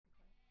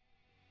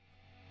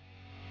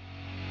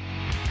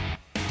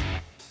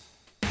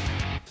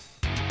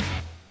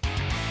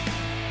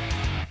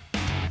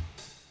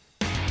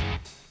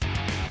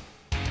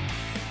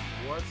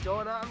What's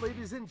going on,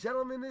 ladies and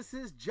gentlemen? This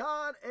is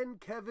John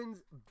and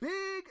Kevin's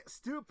Big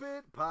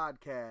Stupid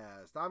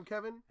Podcast. I'm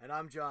Kevin. And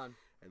I'm John.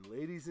 And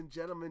ladies and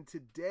gentlemen,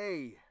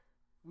 today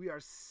we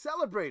are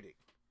celebrating.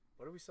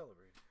 What are we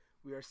celebrating?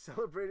 We are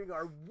celebrating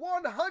our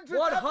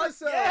 100th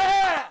episode.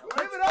 Yeah!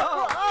 Give it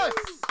up for us.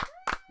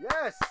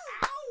 Yes.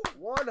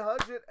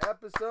 100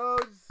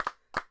 episodes.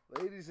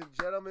 Ladies and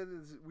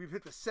gentlemen, we've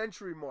hit the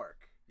century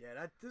mark.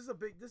 Yeah, this is a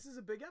big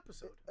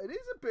episode. It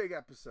is a big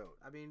episode.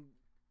 I mean,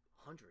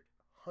 100.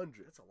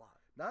 100. That's a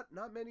lot.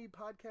 Not many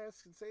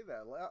podcasts can say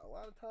that. A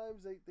lot of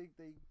times they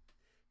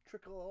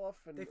trickle off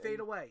and they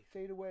fade away.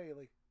 Fade away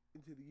like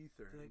into the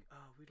ether. They're like,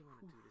 oh, we don't want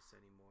to do this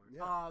anymore.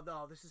 Yeah. Oh,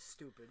 no, this is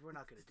stupid. We're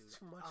not going to do that. It's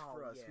too much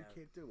for us. Yeah. We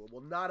can't do it.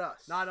 Well, not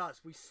us. Not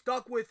us. We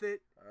stuck with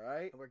it. All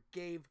right. And we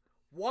gave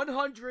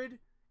 100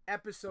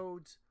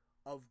 episodes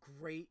of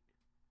great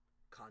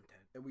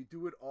content. And we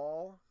do it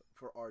all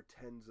for our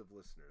tens of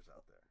listeners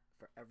out there.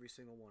 For every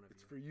single one of you.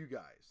 It's for you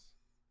guys.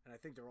 And I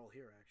think they're all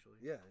here, actually.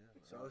 Yeah.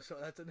 So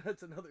that's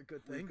another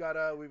good thing. We've got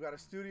a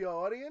studio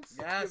audience.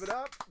 Yes. Give it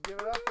up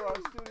for our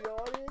studio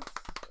audience.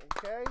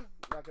 Okay. I'm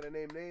not gonna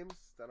name names.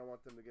 I don't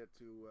want them to get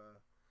too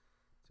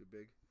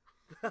big.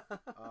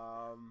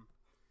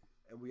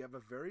 And we have a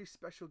very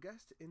special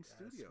guest in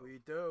studio. Yes, we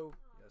do.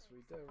 Yes,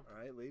 we do. All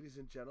right, ladies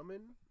and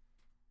gentlemen,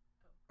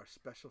 our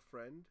special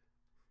friend,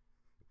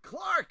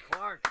 Clark.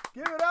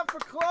 Give it up for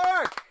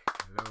Clark.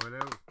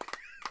 Hello.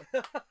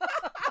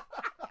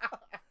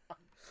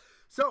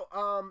 So,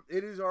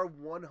 it is our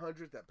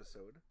 100th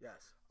episode.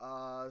 Yes.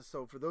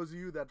 So for those of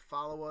you that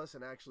follow us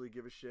and actually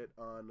give a shit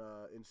on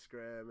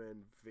Instagram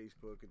and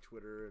Facebook and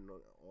Twitter and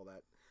all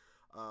that,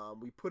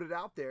 we put it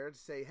out there to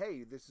say,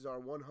 hey, this is our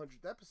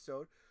 100th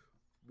episode.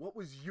 What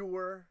was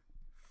your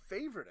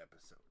favorite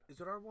episode? Is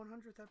it our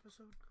 100th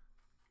episode?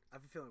 I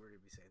have a feeling we're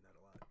going to be saying that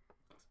a lot.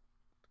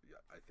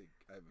 Yeah, I think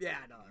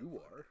no, you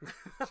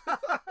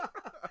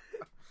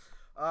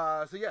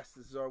are. So yes,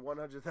 this is our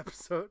 100th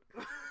episode.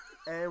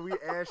 And we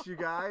asked you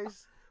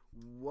guys,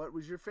 what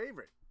was your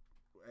favorite?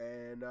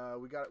 And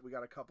we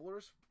got a couple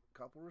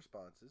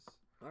responses.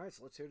 All right,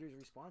 so let's hear these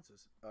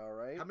responses. All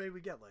right. How many did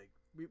we get? Like,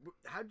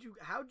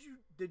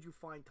 did you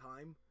find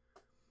time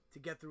to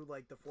get through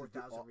like the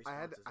 4,000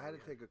 responses? I had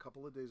to take a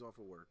couple of days off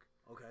of work.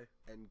 Okay.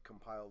 And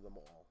compile them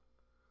all.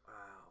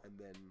 Wow. And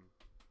then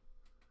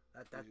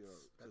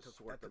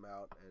sort them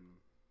out, and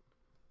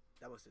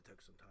that must have took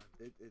some time.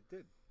 It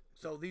did.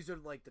 So these are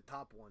like the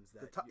top ones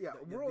that.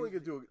 We're only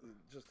gonna do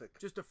just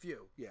a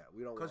few. Yeah,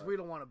 we don't because we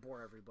don't want to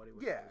bore everybody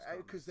with. Yeah,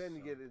 because then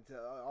you get into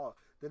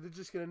then they're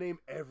just gonna name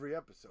every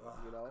episode.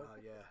 You know.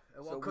 Yeah.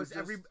 Well, because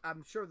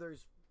I'm sure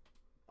there's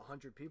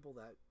 100 people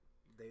that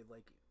they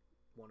like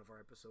one of our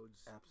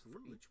episodes.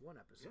 Absolutely. For each one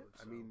episode. Yeah,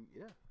 so. I mean,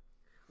 yeah.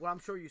 Well, I'm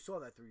sure you saw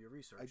that through your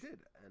research. I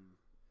did, and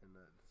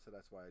so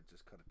that's why I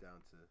just cut it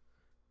down to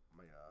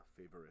my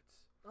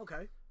favorites.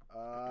 Okay.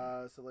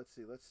 So let's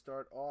see. Let's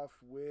start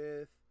off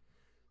with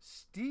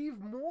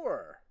Steve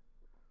Moore.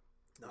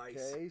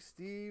 Nice. Okay,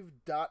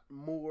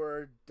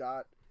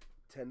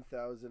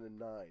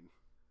 Steve.Moore.10,009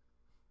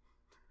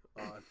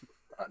 on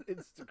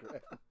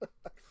Instagram.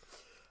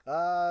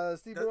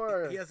 Steve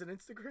Moore. He has an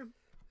Instagram?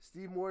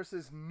 Steve Moore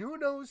says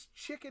Nuno's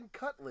chicken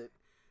cutlet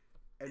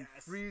and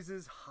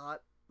freezes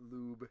hot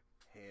lube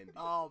handy.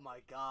 Oh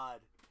my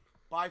god.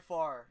 By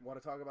far. Want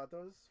to talk about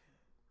those?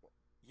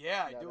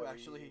 Yeah, I do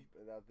actually.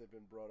 Now they've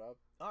been brought up.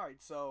 All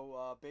right,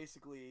 so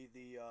basically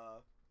the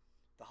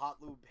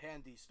hot lube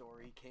handy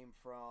story came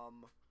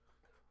from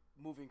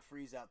moving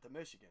Freeze out to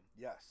Michigan.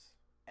 Yes.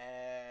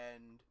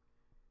 And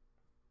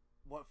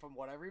from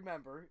what I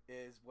remember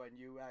is when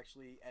you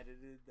actually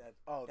edited that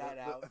out.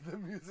 The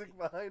music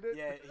behind it.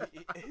 Yeah.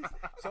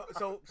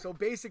 So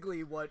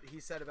basically, what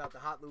he said about the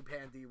hot lube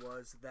handy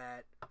was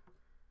that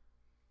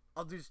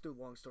I'll just do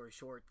a long story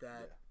short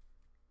that. Yeah.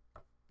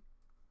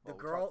 The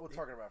girl. We're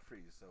talking about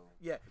Freeze, so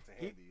yeah, if it's a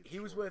handy,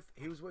 he was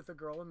with a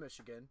girl in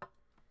Michigan,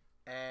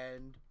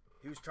 and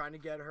he was trying to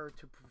get her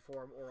to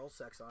perform oral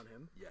sex on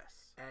him.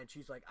 Yes, and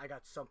she's like, "I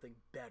got something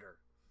better,"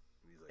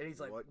 and he's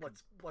like, "What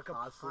could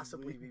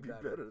possibly be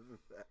better than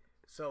that?"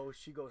 So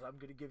she goes, "I'm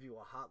gonna give you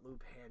a hot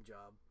lube hand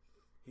job."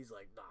 He's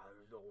like, "Nah,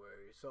 there's no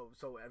way." So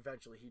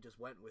eventually he just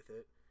went with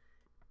it,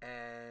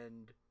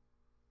 and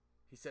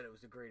he said it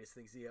was the greatest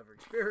things he ever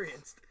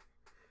experienced.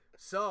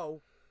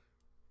 So.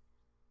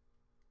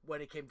 When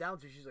it came down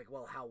to it, she's like,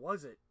 well, how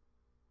was it?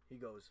 He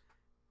goes,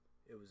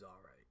 it was all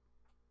right.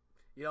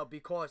 You know,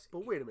 because...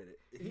 But wait a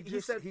minute. He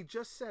just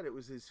said it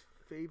was his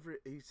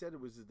favorite... He said it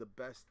was the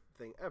best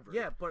thing ever.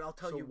 Yeah, but I'll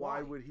tell you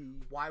why.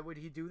 Why would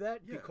he do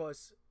that? Yeah.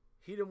 Because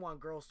he didn't want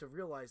girls to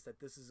realize that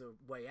this is a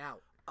way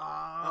out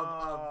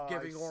of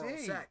giving oral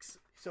sex.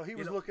 So he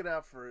was looking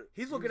out for...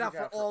 He's looking out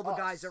for all the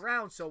guys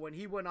around. So when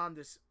he went on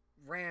this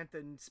rant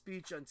and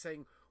speech and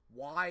saying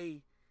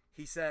why...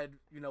 He said,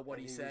 you know what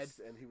he said,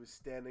 and he was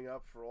standing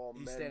up for all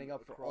men. He's standing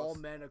up for all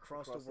men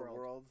across the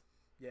world.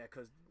 Yeah,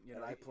 because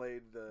and I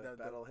played the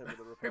Battle Hymn of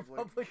the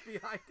Republic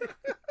behind it.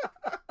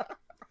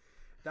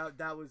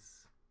 that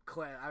was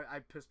class. I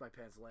pissed my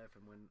pants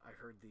laughing when I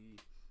heard the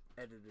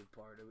edited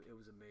part. It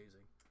was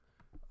amazing.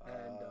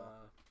 And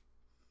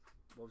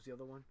what was the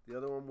other one? The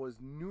other one was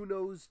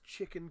Nuno's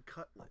Chicken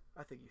Cutlet.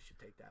 I think you should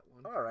take that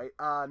one. All right.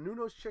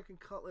 Nuno's Chicken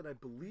Cutlet, I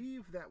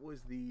believe that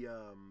was the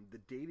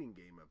dating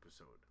game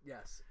episode.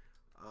 Yes.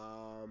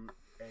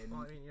 And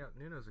Well, I mean,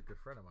 Nuno's a good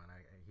friend of mine.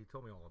 He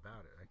told me all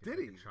about it. I Did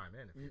I he? could chime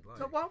in if you'd like.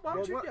 So why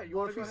don't you? Yeah, you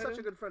well, want if to go he's ahead? such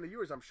a good friend of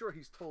yours, I'm sure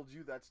he's told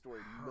you that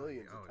story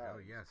millions of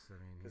times. Oh, yes. I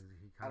mean,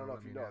 he I don't kind of know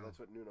let if you me know. That's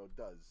what Nuno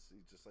does.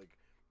 He just like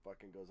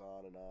fucking goes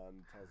on and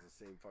on, tells the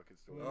same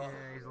fucking story. Yeah,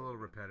 he's a little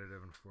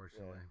repetitive,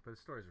 unfortunately, but his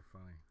stories are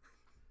funny.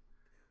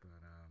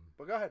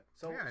 But go ahead.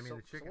 So yeah, I mean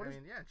so, the chicken. So what I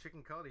mean, yeah,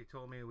 chicken cutlet. He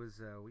told me it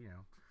was,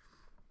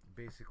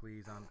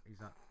 basically he's on.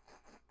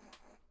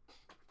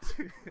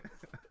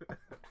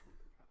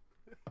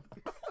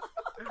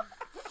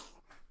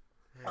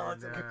 Oh,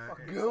 it's a good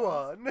fucking Go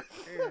on.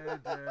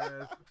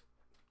 And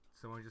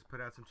someone just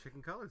put out some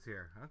chicken cutlets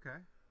here. Okay.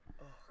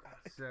 Oh,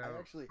 God. So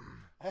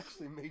I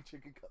actually made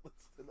chicken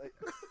cutlets tonight.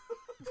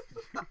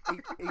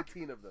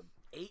 18 of them.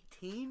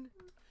 18?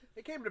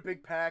 They came in a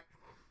big pack,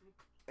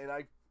 and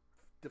I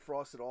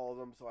defrosted all of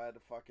them, so I had to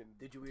fucking.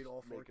 Did you eat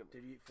all four? make 'em.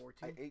 Did you eat 14?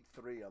 I ate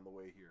 3 on the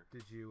way here.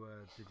 did you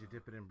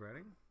dip it in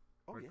breading?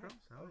 Oh yeah.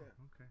 Breadcrumbs? Oh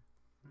yeah. Okay.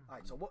 All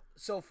right,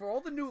 so for all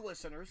the new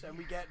listeners, and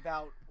we get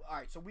about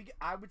I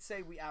would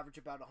say we average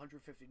about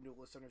 150 new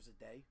listeners a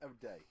day. A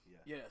day. Yeah.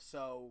 Yeah.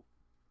 So,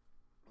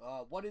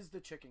 what is the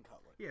chicken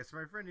cutlet? Yeah, so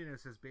my friend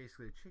says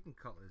basically a chicken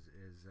cutlet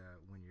is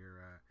when you're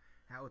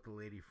out with a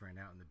lady friend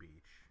out on the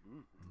beach,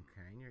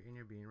 okay, and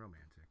you're being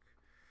romantic,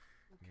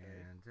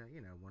 and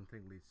one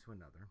thing leads to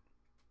another,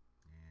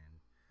 and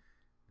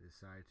they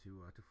decide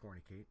to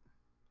fornicate.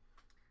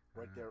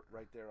 Right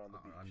there on the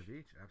beach. On the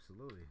beach,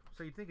 absolutely.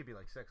 So you'd think it'd be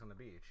like sex on the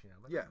beach,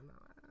 But Yeah.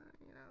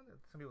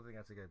 some people think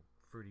that's like a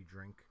fruity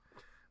drink,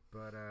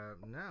 but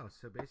no.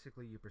 So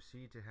basically, you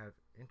proceed to have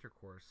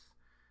intercourse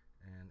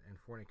and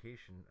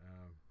fornication.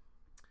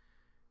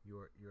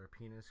 Your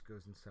penis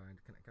goes inside.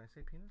 Can I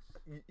say penis?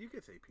 You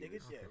could say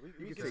penis. Yeah, You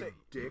we could can say say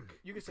dick.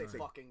 You can say say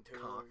fucking too,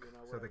 cock.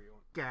 So whatever the you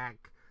want. gag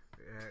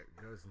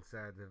goes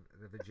inside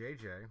the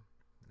vajayjay.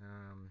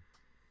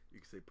 You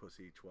could say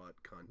pussy, twat,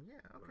 cunt.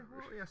 Yeah. Okay. whatever.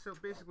 Well, yeah. So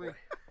basically,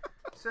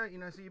 so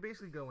you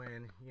basically go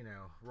in,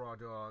 raw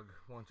dog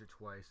once or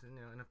twice,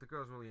 and if the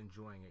girl's really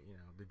enjoying it,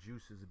 the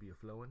juices would be a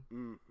flowing.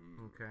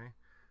 Mm-hmm. Okay.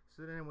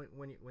 So then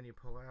when you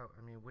pull out,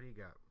 I mean, what do you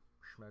got?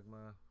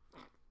 Schmegma,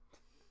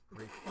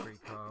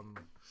 great cum,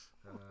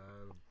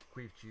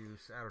 queef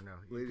juice. I don't know.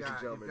 Ladies and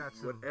gentlemen, you've got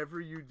some, whatever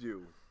you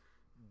do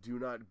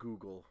not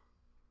Google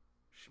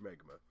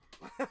schmegma,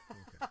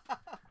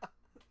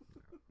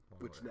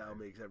 which now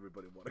makes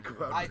everybody want to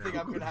go out. I and think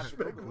I'm gonna have to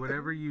Google Google it.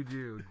 Whatever you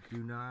do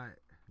not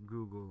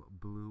Google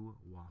blue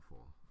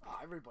waffle. Oh,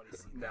 everybody's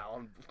seen that. Now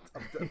I'm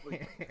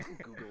definitely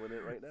googling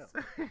it right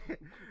now.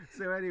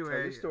 So anyway, Tell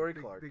your story, the,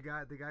 Clark. the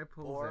guy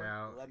pulls Or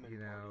out, lemon party.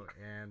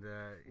 and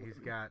he's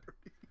got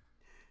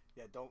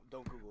Yeah, don't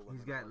Google it.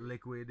 he's got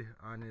liquid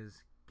on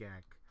his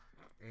gack,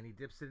 and he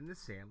dips it in the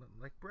sand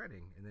like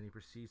breading, and then he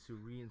proceeds to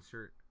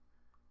reinsert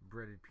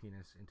breaded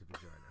penis into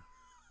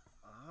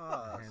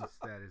vagina. Hence,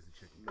 that is the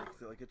chicken Makes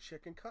cutlet. it like a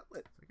chicken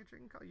cutlet. It's like a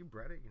chicken cutlet. You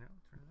bread it, turn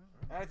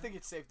it out. And I think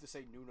it's safe to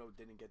say Nuno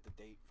didn't get the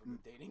date from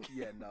the dating.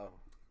 Yeah, no.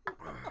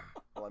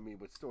 Well, I mean,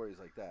 with stories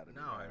like that,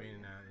 No, I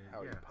mean, how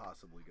are you yeah.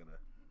 possibly gonna?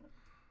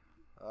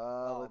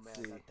 Oh Let's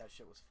man, see. that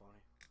shit was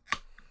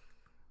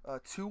funny.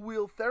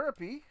 Two-wheel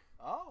therapy.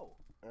 Oh,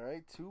 All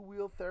right,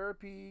 two-wheel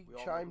therapy We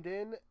all chimed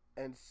in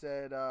and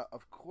said,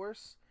 of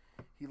course,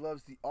 he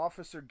loves the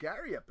Officer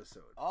Gary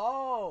episode.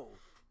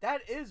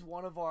 that is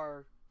one of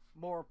our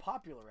more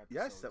popular episodes.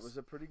 Yes, that was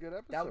a pretty good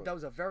episode. that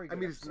was a very good I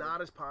mean, it's episode.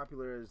 not as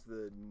popular as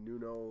the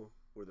Nuno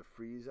or the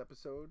Freeze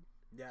episode,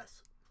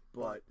 Yes.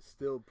 but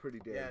still pretty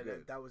damn Yeah,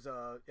 good. that was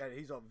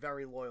he's a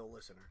very loyal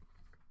listener.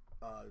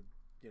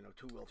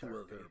 Two-wheel Two-wheel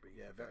therapy. therapy.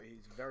 Yeah,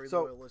 he's a very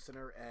So- loyal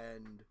listener,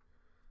 and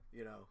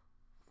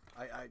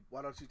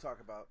Why don't you talk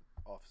about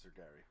Officer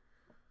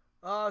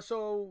Gary?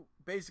 So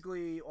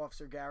basically,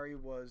 Officer Gary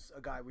was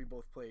a guy we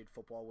both played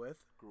football with,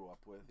 Grew up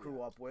with.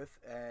 grew up with,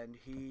 and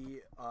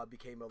he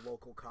became a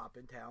local cop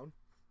in town.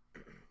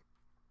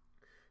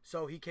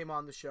 So he came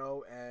on the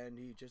show, and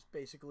he just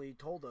basically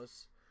told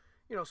us,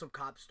 some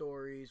cop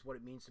stories, what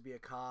it means to be a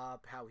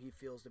cop, how he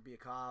feels to be a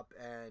cop,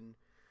 and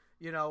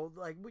we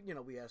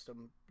asked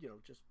him,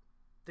 just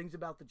things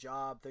about the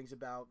job, things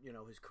about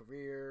his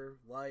career,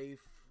 life,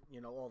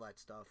 all that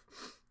stuff,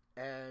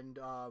 and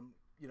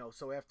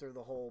so after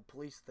the whole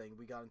police thing,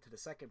 we got into the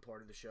second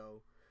part of the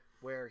show,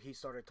 where he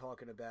started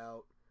talking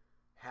about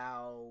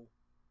how,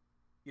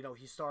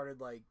 he started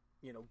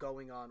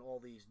going on all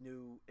these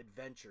new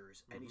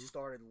adventures, and he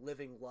started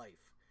living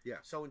life. Yeah.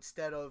 So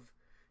instead of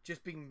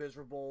just being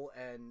miserable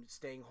and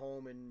staying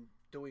home and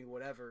doing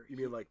whatever. You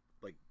mean like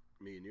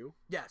me and you?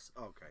 Yes.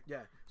 Okay.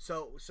 Yeah.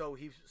 So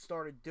he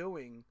started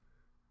doing,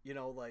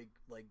 like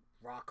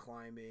rock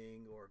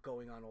climbing or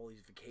going on all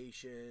these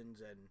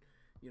vacations and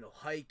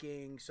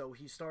hiking. So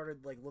he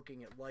started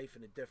looking at life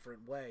in a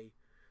different way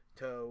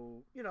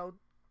to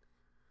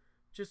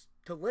just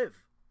to live.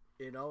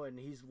 you know, and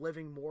he's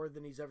living more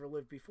than he's ever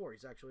lived before.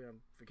 He's actually on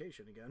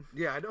vacation again.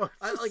 Yeah, I know.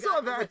 I like,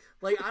 saw that.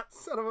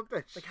 Son of a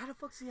bitch. Like, how the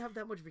fuck does he have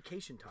that much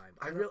vacation time?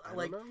 I really don't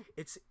like know.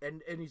 it's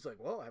and he's like,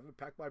 well, I haven't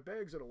packed my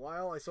bags in a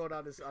while. I saw it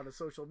on his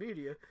social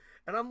media,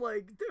 and I'm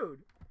like, dude,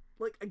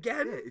 like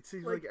again, Yeah, it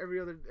seems like every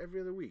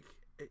other week.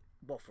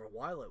 Well, for a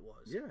while it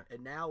was. Yeah.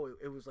 And now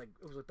it was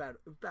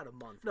about a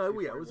month. No,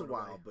 before yeah, it was a went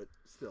while, away. but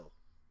still,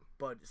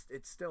 But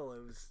it still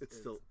it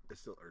still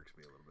irks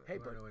me a little bit. Hey,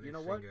 Wanna but know an you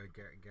know what?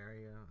 interesting,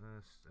 Gary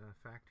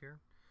fact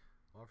here.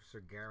 Officer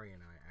Gary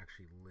and I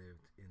actually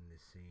lived in the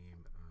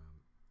same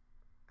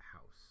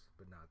house,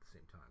 but not at the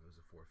same time. It was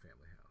a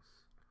 4-family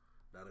house.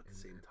 Not at the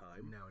same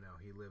time. No.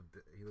 He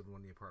lived in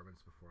one of the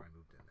apartments before I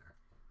moved in there.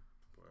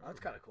 Oh, that's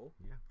kind of cool.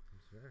 Yeah,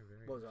 it's very,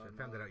 very. Was I on,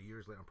 found that out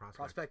years later on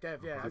Prospect. Prospect Ave,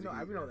 yeah, Prospect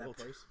I know Ave. that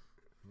place.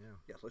 Yeah.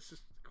 Yeah, let's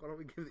just why don't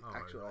we give the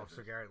actual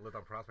Officer address? Gary lived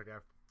on Prospect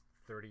Ave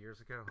 30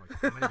 years ago. Like,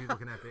 how many people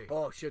can that be?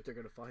 Oh shit, they're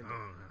gonna find it.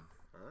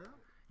 Huh?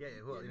 Yeah,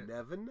 well, You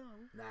never know.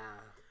 Nah.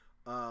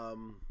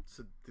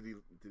 So did he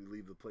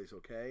leave the place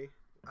okay?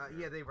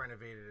 yeah, they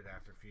renovated it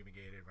after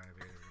fumigated,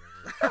 renovated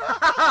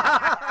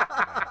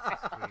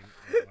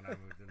when I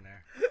moved in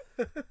there.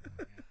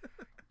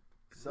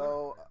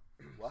 So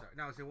what? So,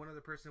 no, so one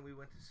other person we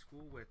went to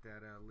school with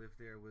that lived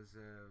there was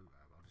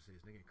I'll just say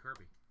his name,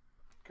 Kirby.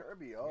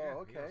 Kirby. Yeah,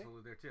 Oh, he okay. also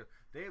lived there too.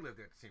 They lived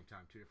there at the same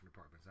time, 2 different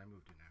apartments. I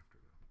moved in after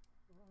them.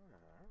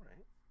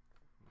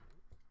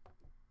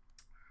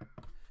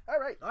 All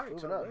right. All right,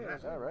 Moving so, on. yeah,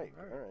 All right.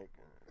 all right.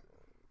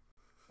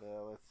 All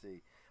right. Let's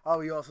see. Oh,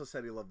 he also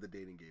said he loved the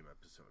dating game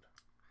episode.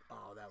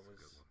 Oh, that was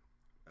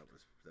That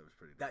was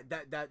pretty. Dope.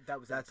 that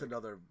was That's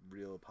another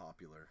real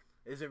popular.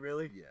 Is it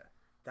really? Yeah.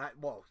 That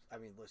well, I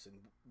mean, listen,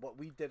 what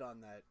we did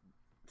on that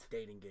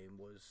dating game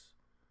was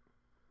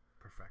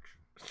Perfection.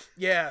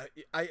 yeah.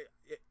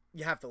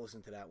 You have to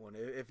listen to that one.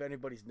 If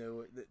anybody's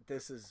new,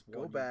 this is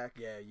Go one back,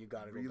 Yeah, you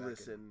got to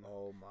re-listen. Go back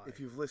oh my! If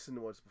you've listened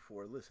once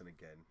before, listen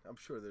again. I'm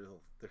sure there's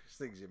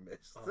things you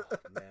missed. oh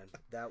man,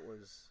 that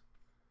was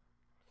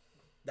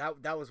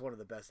one of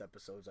the best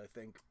episodes. I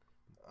think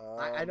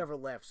I never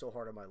laughed so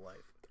hard in my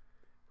life.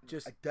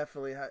 Just I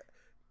definitely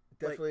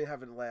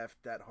haven't laughed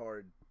that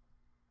hard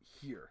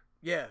here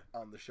yeah,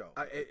 on the show.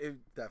 it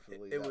that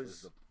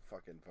was the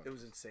fucking. it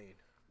was insane.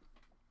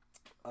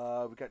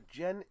 We got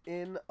Jen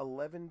in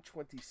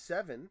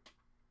 1127.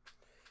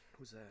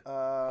 Who's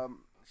that?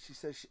 She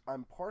says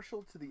I'm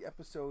partial to the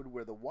episode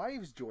where the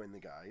wives join the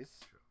guys,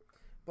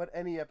 but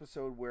any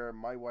episode where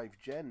my wife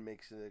Jen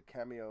makes a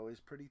cameo is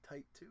pretty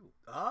tight too.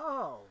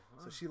 Oh,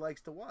 So she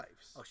likes the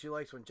wives. she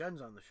likes when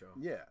Jen's on the show.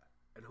 Yeah.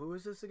 And who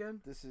is this again?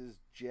 This is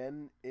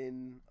Jen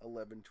in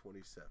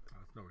 1127. Oh,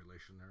 it's no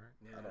relation there, right?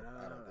 Yeah,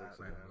 I don't think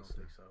so. I don't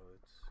think so.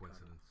 It's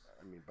Coincidence.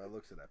 I mean, by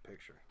looks of that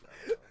picture. I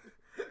don't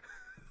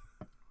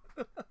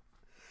know.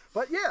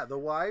 But yeah, the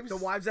wives. The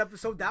wives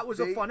episode. That was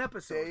a fun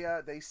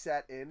episode. They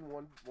sat in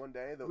one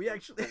day. We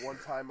actually- the one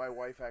time my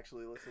wife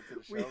actually listened to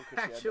the show We because she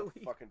had no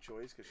actually- fucking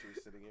choice because she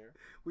was sitting here.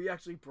 We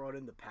actually brought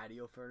in the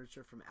patio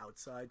furniture from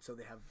outside, so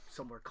they have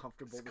somewhere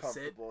comfortable It's to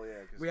sit. comfortable,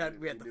 yeah. 'cause We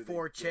had knew the they'd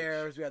 4 bitch.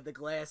 chairs. We had the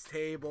glass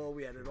table.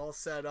 We had it all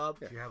set up.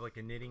 Do you have like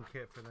a knitting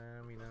kit for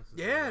them? You know. since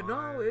Yeah, they're no,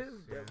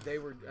 wives? they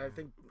were. I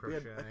think.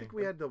 I think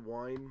we had the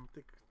wine.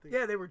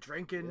 Yeah, they were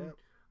drinking. Yeah.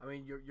 I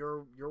mean,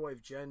 your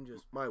wife Jen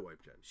just My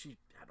wife Jen. she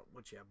had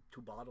what she had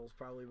 2 bottles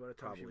probably by the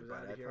time Probably she was by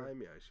out that of here.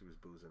 time, yeah, she was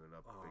boozing it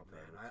up. Oh big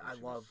man, time. That's I when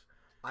she love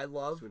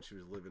was- when she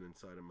was living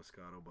inside a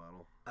Moscato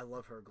bottle. I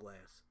love her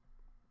glass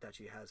that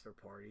she has for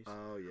parties.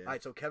 Oh yeah. All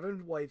right, so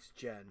Kevin's wife's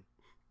Jen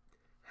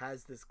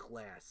has this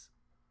glass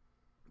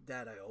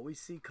that I always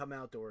see come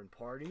out during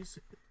parties,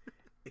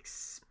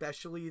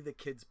 especially the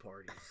kids'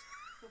 parties.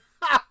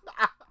 What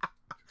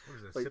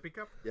is it, a Like- sippy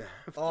cup? Yeah.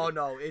 Oh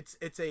no, it's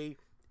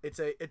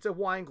a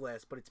wine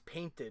glass, but it's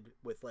painted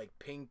with like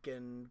pink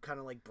and kind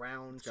of like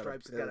brown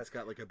stripes. It's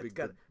got like a big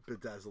got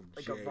bedazzled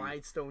like J. a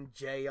rhinestone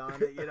J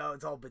on it. You know,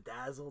 it's all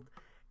bedazzled,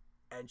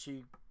 and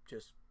she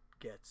just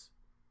gets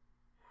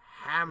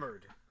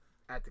hammered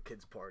at the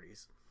kids'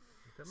 parties.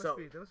 That must So-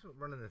 be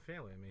running the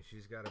family. I mean,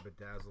 she's got a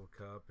bedazzled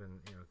cup, and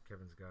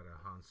Kevin's got a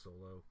Han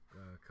Solo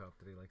cup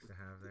that he likes to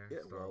have there.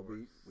 Yeah, Star well,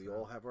 Wars, we so-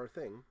 all have our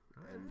thing,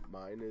 and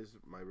mine is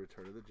my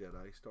Return of the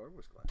Jedi Star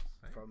Wars glass.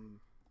 Right. From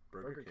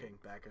Burger King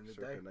back in the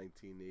circa day.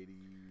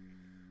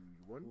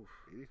 1981, Oof.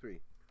 83.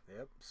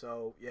 Yep.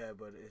 So yeah,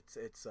 but it's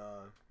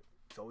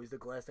always the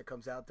glass that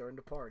comes out during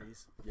the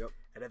parties. Yep.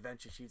 And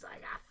eventually she's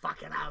like,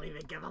 fuck it, I don't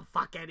even give a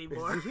fuck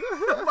anymore.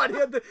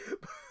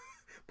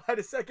 by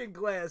the second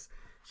glass,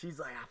 she's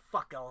like,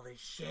 fuck all this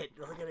shit.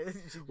 Look at it.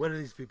 When are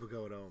these people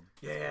going home?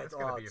 Yeah, That's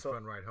gotta be a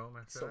fun ride home.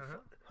 After so that, huh?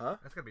 fun. Huh?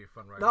 That's gotta be a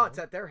fun ride. No, home. it's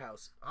at their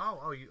house.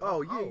 Oh, yeah. Oh,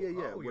 When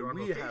you're on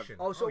we have- location.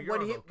 Oh, so you're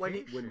when on he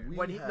location. we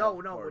when he have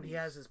when he parties.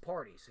 has his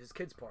parties, his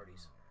kids'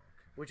 parties,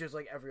 which is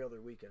like every other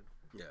weekend.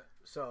 Yeah.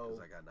 So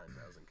Because I got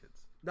 9,000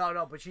 kids.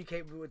 no, but she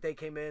came. They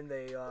came in.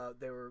 They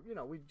were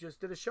we just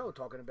did a show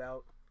talking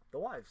about the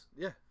wives.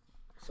 Yeah.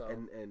 So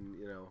And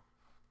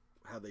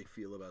how they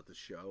feel about the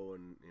show,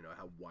 and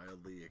how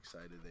wildly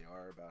excited they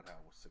are about how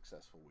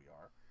successful we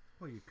are.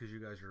 Well, because you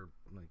guys are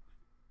like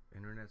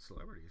internet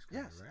celebrities.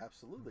 Kind Yes, of, right?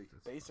 absolutely.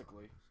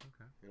 Basically.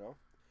 Okay. You know,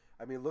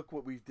 I mean, look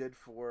what we did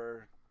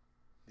for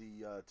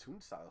the Toon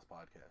Styles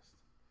podcast.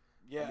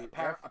 Yeah, I mean,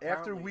 after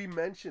apparently we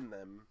mentioned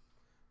them,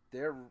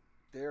 their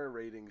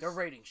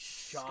ratings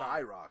shot.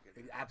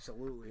 skyrocketed.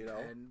 Absolutely, You know?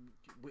 and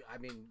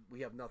we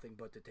have nothing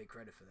but to take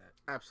credit for that.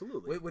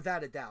 Absolutely.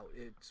 Without a doubt,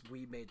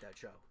 we made that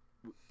show.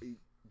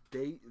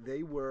 They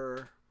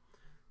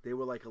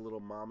were like a little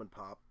mom and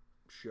pop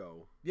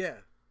show Yeah,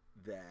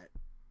 that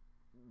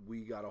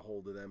we got a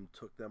hold of them,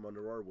 took them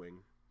under our wing.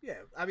 yeah.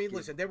 I mean,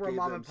 listen, they were a gave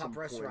mom them and pop some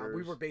restaurant. We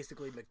pointers. were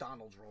basically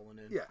McDonald's rolling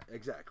in. Yeah,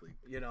 exactly.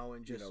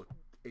 And just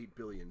 8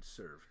 billion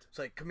served. it's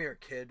like, come here,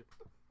 kid.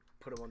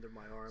 Put him under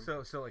my arm.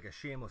 So like a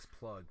shameless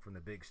plug from the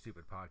Big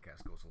Stupid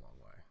Podcast goes a long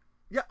way.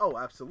 Yeah. Oh,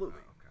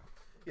 absolutely. Oh, okay.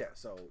 Yeah.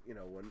 So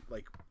when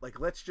like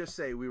let's just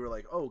say we were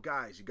like, oh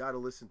guys, you got to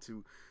listen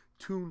to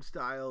Toon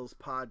Styles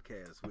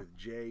podcast with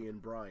Jay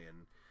and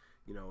Brian.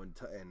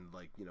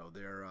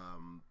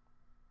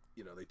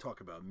 They're they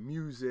talk about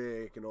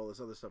music and all this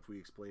other stuff. We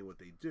explain what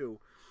they do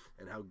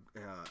and how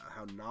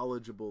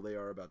knowledgeable they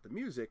are about the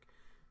music.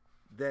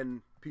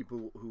 Then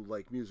people who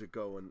like music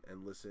go and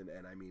listen,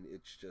 and I mean,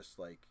 it's just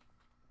like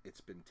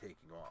it's been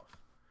taking off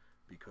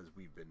because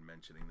we've been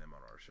mentioning them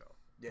on our show.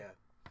 Yeah,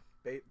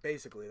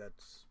 basically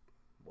that's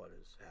what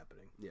is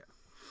happening. Yeah.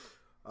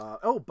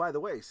 By the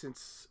way,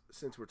 since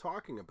we're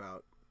talking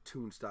about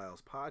Toon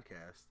Styles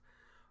podcast,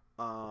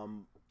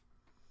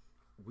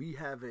 we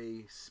have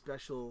a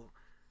special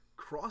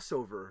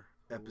crossover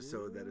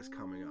episode that is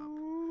coming up.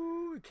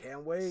 Ooh,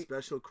 can't wait.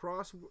 Special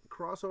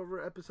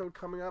crossover episode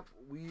coming up.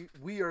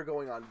 We are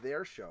going on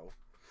their show.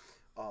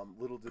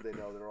 Little do they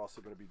know they're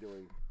also going to be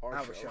doing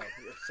our show.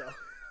 Yeah,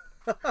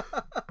 so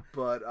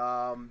But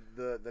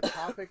the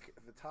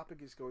topic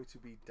is going to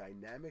be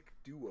dynamic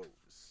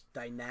duos.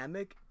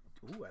 dynamic.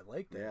 Ooh, I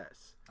like that.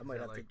 Yes. I might Is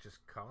that have like to. just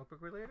comic book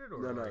related,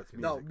 or No, like it's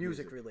Music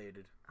music.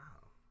 related. Oh.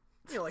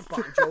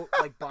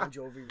 Like Bon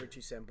Jovi,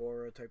 Richie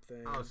Sambora type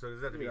thing. Oh, so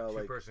does that have to be a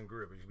like- two-person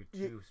group? It should be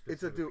Yeah, two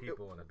it's a specific duo.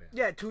 people in a band.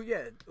 Yeah, two.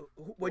 Yeah,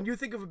 when you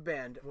think of a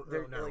band,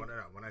 they're No, like,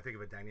 no. When I think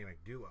of a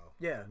dynamic duo,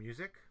 Yeah.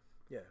 music.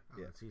 yeah. Oh,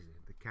 Yeah. that's easy.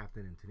 The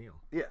Captain and Tennille.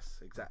 Yes,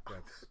 exactly.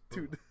 That's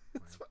Dude, boom.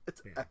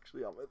 it's Yeah.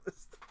 actually on my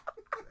list.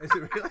 Is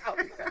it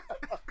really?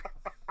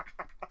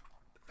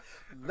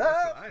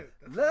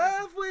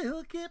 Love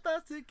will keep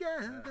us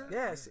together.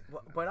 Yes,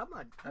 but I'm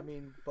not. I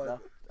mean, but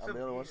No, I'm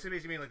the only one. So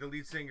basically, you mean like the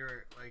lead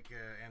singer,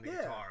 and the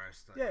Yeah.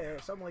 guitarist? yeah,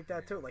 something like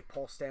that too, Yeah. like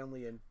Paul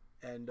Stanley and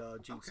Gene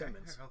Okay,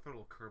 Simmons. I'll throw a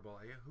little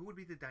curveball at you. Who would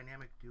be the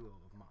dynamic duo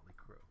of Motley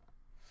Crue?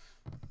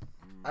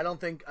 I don't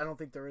think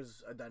there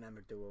is a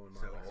dynamic duo in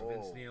my So life. it's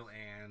Vince Neil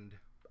and.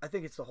 I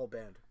think it's the whole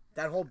band.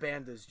 That whole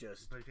band is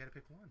just But if you had to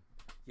pick one,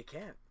 you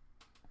can't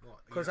well,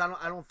 because yeah.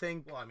 I don't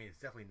think Well, I mean, it's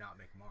definitely not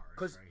Mick Mars.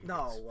 because right? He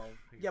no gets- well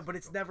he yeah gets but to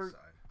it's go never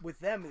outside. with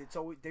them. It's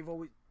always they've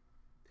always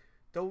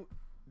though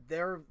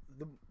they're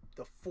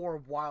the four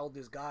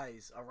wildest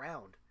guys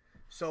around.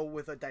 So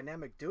with a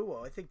dynamic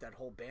duo, I think that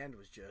whole band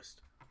was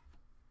just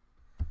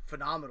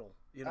phenomenal.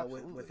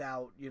 Absolutely.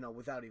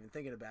 Without even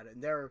thinking about it.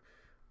 And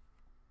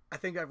I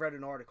think I read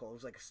an article. It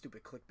was like a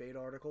stupid clickbait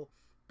article,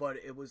 but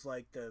it was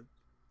like the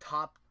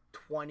top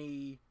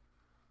 20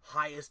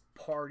 highest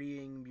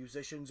partying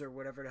musicians or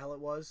whatever the hell it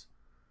was.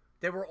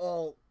 They were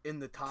all in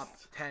the top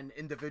 10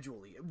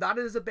 individually, not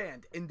as a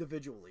band,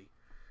 individually.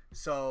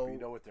 So You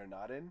know what they're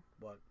not in?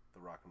 what? The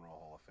Rock and Roll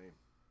Hall of Fame.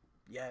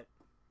 Yet?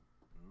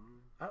 Mm,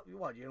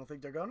 What? You don't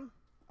think they're gonna?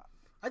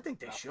 I think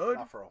they not should.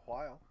 Not for a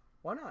while.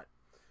 Why not?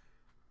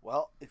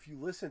 Well, if you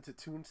listen to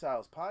Toon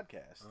Styles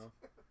podcast,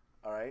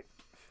 all right,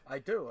 I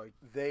do.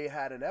 they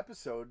had an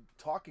episode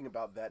talking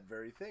about that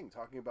very thing,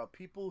 talking about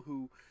people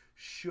who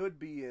should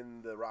be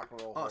in the Rock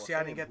and Roll Hall Oh, of see, I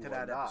Fame didn't get who to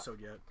are that not. episode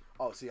yet.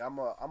 Oh, see, I'm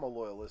a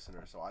loyal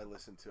listener, so I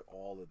listen to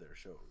all of their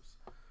shows.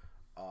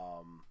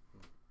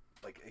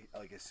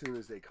 Like as soon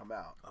as they come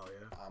out, Oh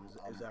yeah. I'm-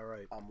 Is that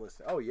right? I'm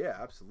listening. Oh yeah,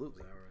 Is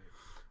absolutely. that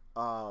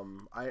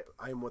right?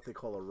 I am what they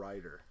call a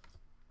rider.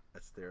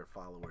 That's their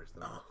followers.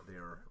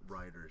 They're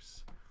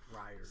riders.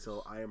 Riders.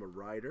 So I am a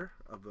writer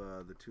of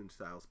the Toon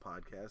Styles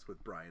podcast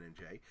with Brian and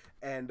Jay,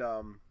 and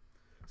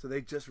so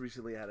they just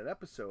recently had an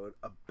episode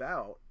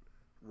about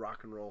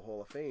Rock and Roll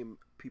Hall of Fame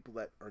people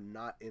that are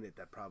not in it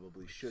that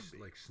probably should be.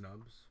 Like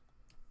snubs.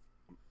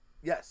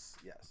 Yes.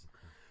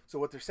 So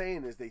what they're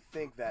saying is they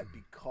think that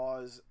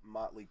because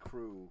Motley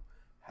Crue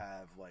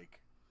have like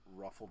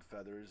ruffled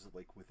feathers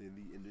like within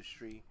the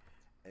industry,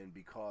 and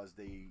because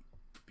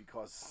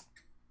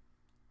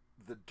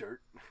the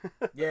dirt,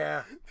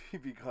 Yeah.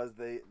 because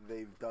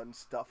they've done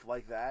stuff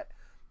like that,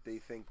 they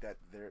think that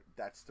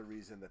that's the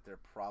reason that they're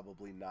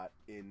probably not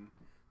in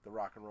the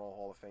Rock and Roll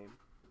Hall of Fame.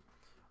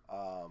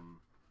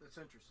 That's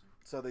interesting.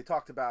 So they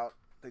talked about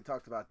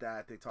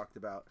that. They talked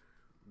about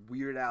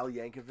Weird Al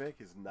Yankovic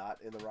is not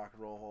in the Rock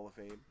and Roll Hall of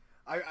Fame.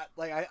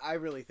 I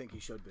really think he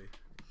should be.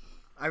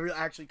 I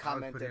actually I would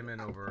commented. put him in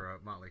over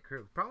Motley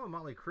Crue. Problem with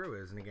Motley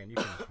Crue is, and again,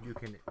 you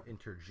can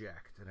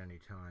interject at any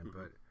time,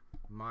 but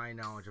my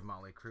knowledge of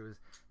Motley Crue is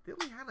they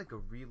only had like a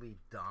really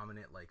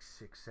dominant like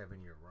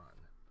 6-7 year run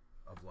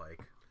of like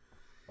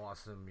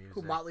awesome music.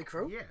 Who, Motley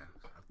Crue? Yeah.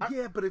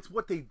 Yeah, but it's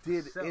what they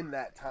did So- in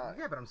that time.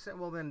 Yeah, but I'm saying,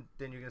 well, then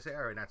you're gonna say,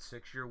 all right, that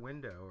 6-year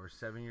window or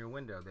 7-year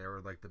window, they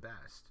were like the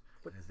best.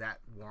 But does that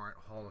warrant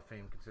Hall of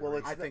Fame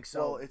consideration? Well, I think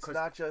so, Well, it's 'cause-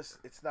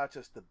 not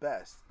just the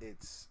best.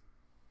 It's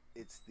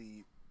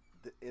the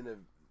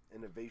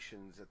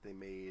innovations that they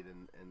made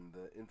and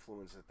the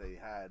influence that they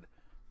had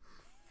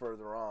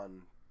further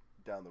on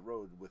down the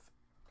road with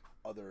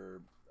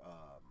other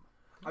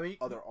I mean,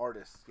 other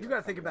artists. you got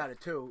to think about it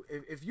too.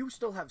 If you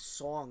still have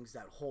songs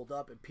that hold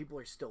up and people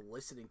are still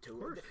listening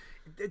to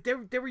it,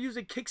 they were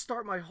using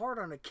 "Kickstart My Heart"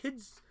 on a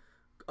kid's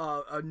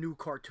a new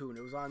cartoon.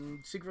 It was on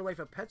Secret Life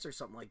of Pets or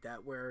something like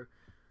that, where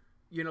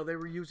they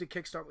were using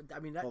 "Kickstart." I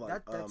mean,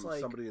 that's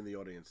like somebody in the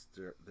audience,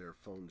 their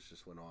phones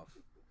just went off.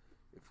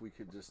 If we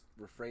could just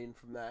refrain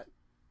from that,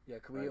 yeah.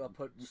 Can we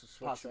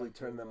possibly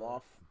turn them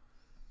off?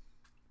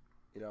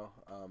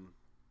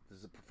 This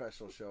is a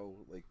professional show.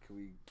 Like, can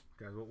we?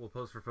 Guys, we'll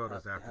post for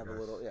photos after. Have guys. a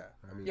little,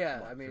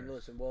 yeah. I mean,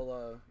 listen,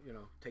 we'll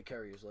take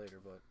care of you later,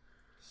 but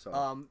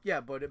So,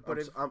 yeah, but if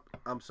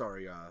I'm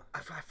sorry. I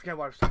forget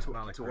what I was talking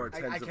Molly To our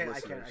Crew. tens I of can't.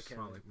 listeners.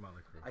 Molly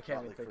Crew. I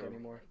can't Motley even think Crue.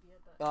 anymore.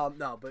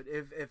 No, but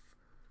if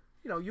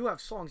you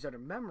have songs that are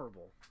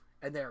memorable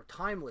and they're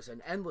timeless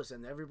and endless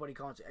and everybody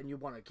and you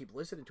want to keep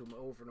listening to them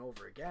over and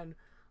over again,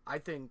 I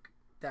think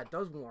that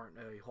does warrant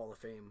a Hall of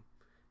Fame.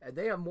 And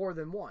they have more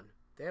than one.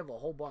 They have a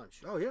whole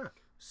bunch. Oh yeah.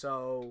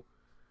 So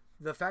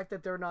the fact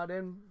that they're not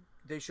in,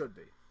 they should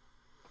be.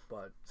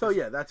 But So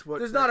yeah, that's what.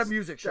 there's not a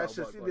music show. That's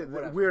just, but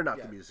whatever. we're not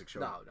Yeah. the music show.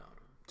 No.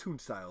 Tune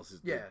Styles is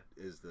Yeah.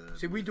 is the.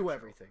 See, we music do show.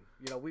 everything.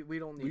 We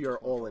don't need. We just are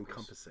one all focus.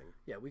 encompassing.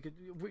 Yeah, we could.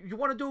 You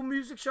want to do a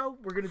music show?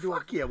 We're gonna do.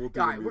 Fuck yeah, we'll do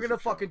All a right, we're music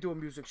gonna show. fucking do a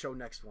music show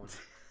next one.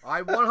 All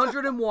right,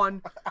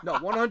 101. No,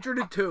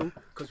 102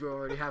 because we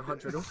already have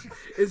 101.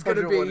 Is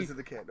gonna 101 be. is in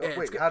the can. yeah,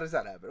 Oh, it's wait, how does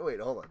that happen? Wait,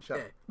 hold on. Shut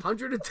Yeah, up.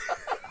 102.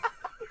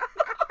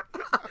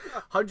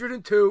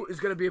 102 is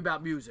gonna be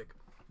about music.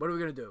 What are we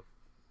gonna do?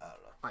 I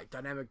don't know. All right,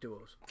 dynamic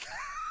duos.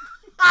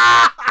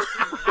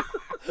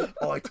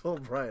 Oh, I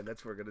told Brian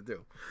that's what we're gonna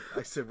do.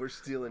 I said we're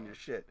stealing your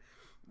shit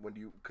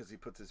because he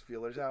puts his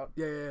feelers out,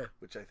 Yeah.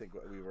 which I think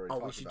we've already. Oh,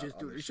 talked we should about just on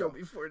do this the show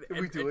before.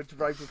 We do it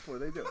right before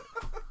they do it.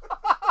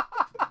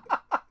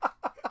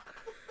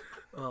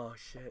 Oh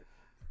shit.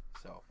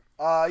 So,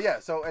 yeah.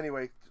 So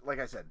anyway, like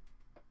I said,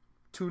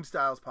 Tune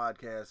Styles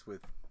podcast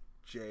with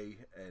Jay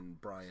and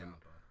Brian. Silent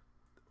Bob.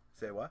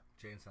 Say what?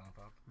 Jay and Silent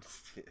Bob.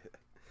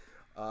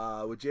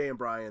 With Jay and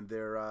Brian,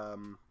 they're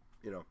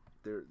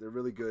they're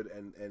really good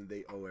and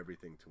they owe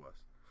everything to us.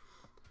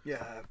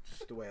 Yeah,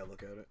 just the way I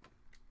look at it.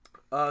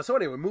 So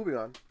anyway, moving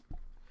on.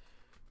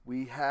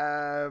 We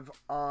have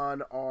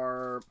on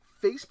our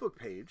Facebook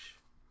page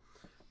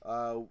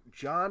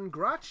John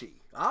Gracci.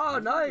 Oh,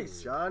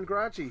 nice. John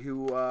Gracci,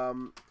 who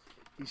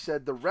he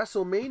said the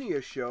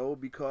WrestleMania show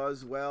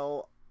because,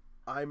 well,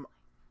 I'm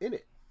in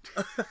it.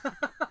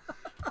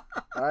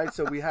 All right,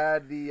 so we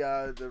had the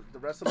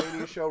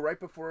WrestleMania show right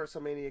before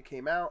WrestleMania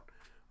came out.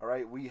 All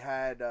right, we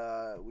had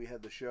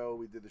the show.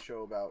 We did the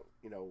show about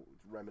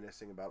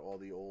reminiscing about all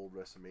the old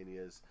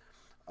WrestleManias,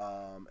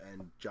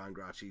 and John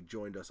Gracci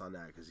joined us on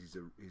that because he's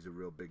a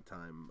real big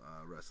time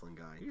wrestling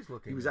guy. He's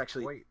looking. He was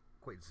actually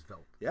quite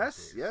svelte. Yes,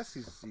 these days. yes,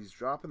 he's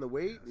dropping the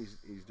weight. Yes.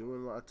 He's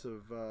doing lots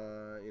of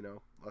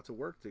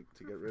work to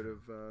get rid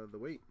of the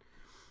weight.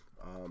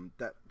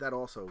 That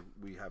also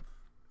we have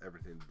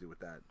everything to do with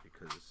that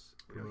because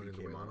he Promoting the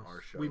came weight on loss.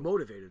 our show. We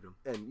motivated him.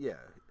 And yeah,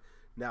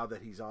 now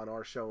that he's on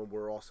our show, and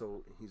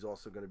he's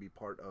also going to be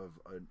part of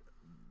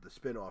the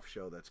spin-off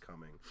show that's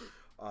coming.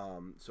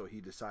 So he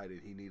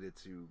decided he needed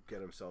to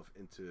get himself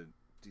into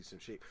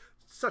decent shape,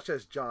 such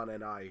as John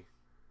and I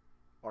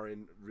are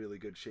in really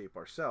good shape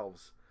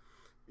ourselves.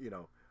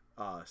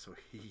 So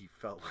he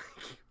felt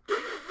like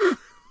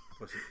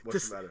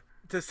what's the matter?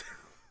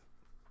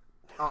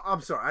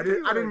 I'm sorry, I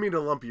didn't mean to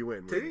lump you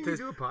in. Didn't you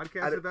do a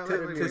podcast about to,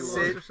 like to weight loss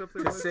sit, or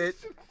something? to sit.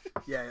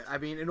 Yeah, I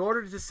mean, in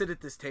order to sit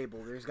at this table,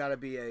 there's got to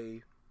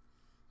be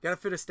got to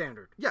fit a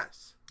standard.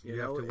 Yes. You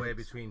have to weigh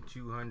between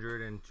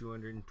 200 and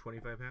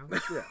 225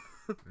 pounds. Yeah.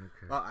 Okay.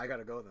 I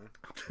gotta go then.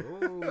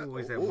 Oh,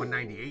 he's at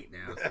 198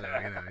 now, so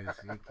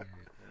he can't.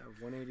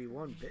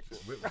 181,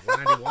 bitch.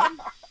 191.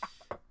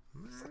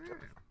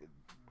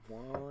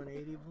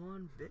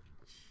 181, bitch.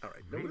 All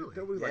right. Really?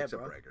 Nobody Yeah, likes a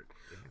bro. braggart.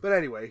 But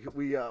anyway,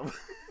 we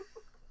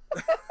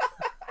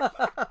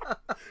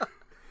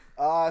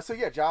so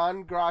yeah,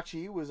 John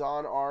Gracci was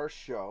on our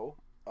show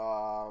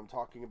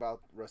talking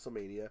about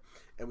WrestleMania,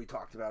 and we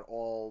talked about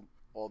all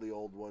the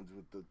old ones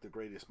with the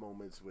greatest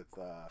moments with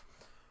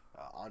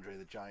Andre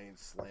the Giant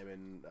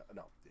slamming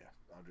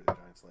Andre the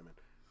Giant slamming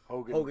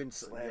Hogan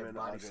slamming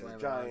body Andre slamming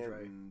the Giant,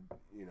 Andre. and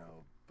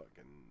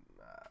fucking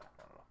I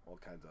don't know, all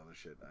kinds of other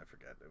shit. I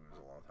forget, it was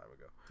a long time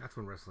ago. That's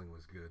when wrestling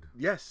was good.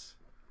 Yes.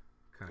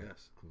 Kind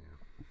Yes. of. Yeah.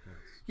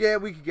 Yeah,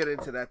 we could get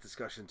into that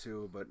discussion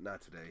too, but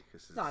not today.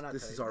 This today.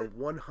 is our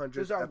 100th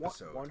This is our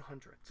episode.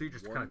 100. So you're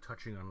just kind of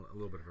touching on a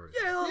little bit of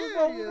everything.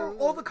 Yeah,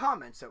 all the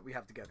comments that we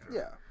have to get through.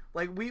 Yeah,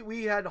 Like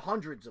we had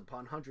hundreds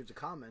upon hundreds of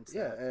comments.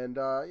 yeah, that- and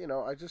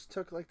I just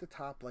took like the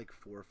top 4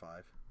 or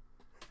 5.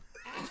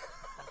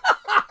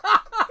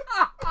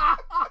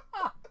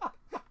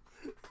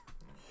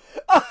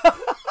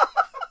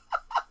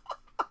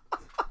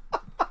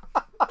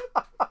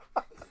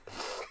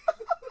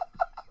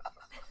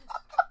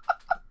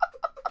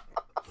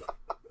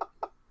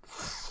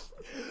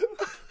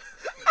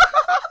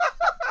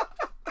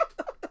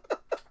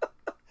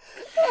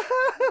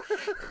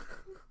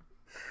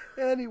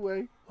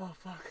 Anyway, Oh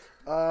fuck.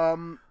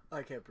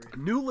 I can't breathe.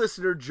 new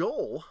listener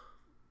Joel.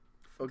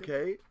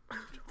 Okay.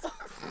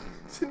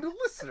 It's a new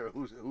listener.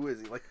 Who is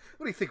he? Like,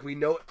 what do you think? We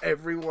know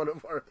every one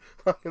of our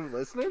fucking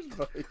listeners?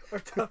 Our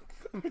top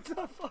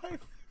 5.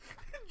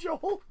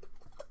 Joel.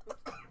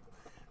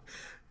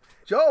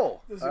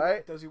 Joel. Does All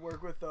right. Does he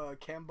work with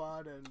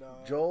Cambot and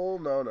Joel.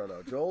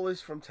 No. Joel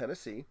is from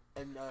Tennessee.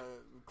 and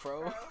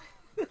Crow?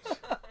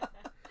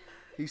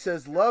 He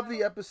says, "Love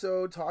the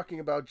episode talking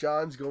about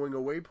John's going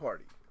away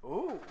party."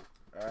 Ooh.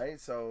 All right.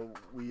 So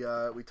we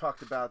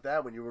talked about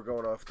that when you were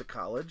going off to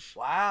college.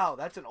 Wow,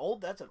 that's an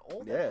old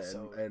Yeah,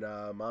 episode.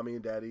 and Mommy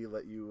and Daddy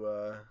let you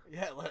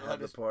Yeah, let have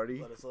the us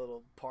party. Let us a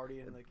little party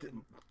in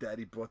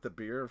Daddy brought the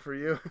beer for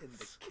you.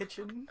 the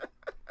kitchen.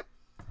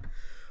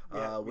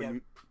 Yeah, we when had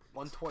you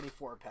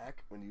 124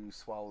 pack. when you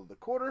swallowed the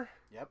quarter.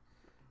 Yep.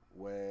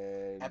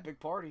 When Epic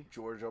party.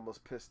 George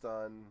almost pissed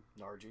on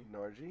Nargi.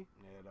 Nargi.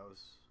 Yeah, that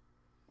was.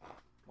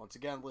 Once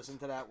again, listen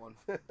to that one.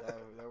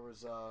 There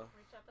was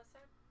Which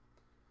episode?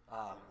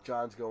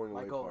 John's going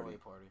my away going party. away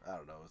party. I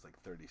don't know. It was like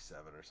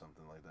 37 or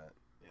something like that.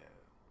 Yeah.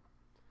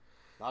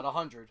 Not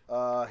 100.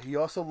 He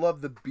also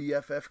loved the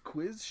BFF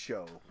quiz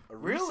show. A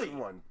Really? recent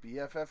one.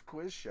 BFF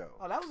quiz show.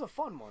 Oh, that was a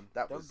fun one.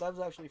 That That was- was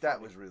actually That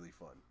funny. was really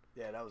fun.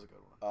 Yeah, that was a good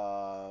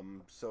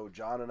one. So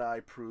John and I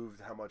proved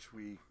how much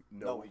we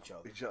know Each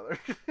other.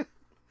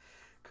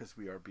 because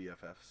we are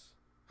BFFs.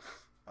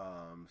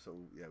 So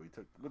yeah, we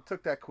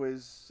took that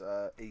quiz,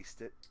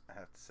 aced it. I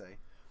have to say.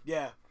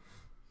 Yeah.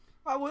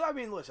 I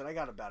mean, listen, I think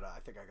I got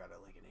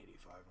like an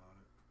 85 on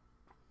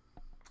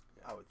it.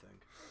 I would think.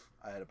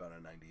 I had about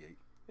a 98.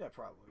 Yeah,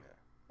 probably. Yeah.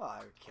 Well,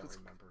 I can't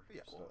remember.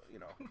 Yeah, stuff. well, you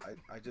know,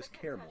 I just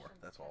care more.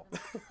 That's all.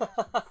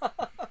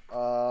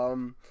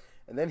 Concussions,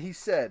 And then he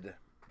said,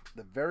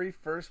 the very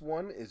first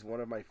one is one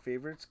of my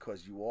favorites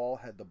because you all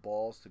had the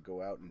balls to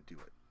go out and do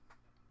it.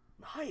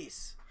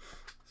 Nice.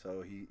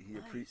 So he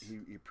Nice.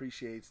 he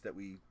appreciates that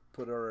we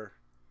put our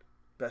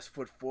best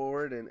foot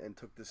forward and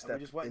took the step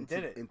just went and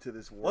into, did it. into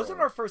this world. Wasn't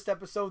our first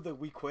episode that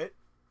we quit?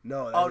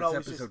 No, that Oh, was no, it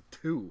was episode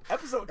 2.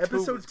 Episode 2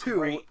 Episode was 2,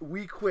 great.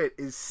 We Quit,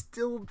 is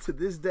still to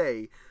this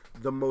day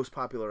the most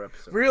popular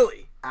episode.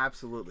 Really?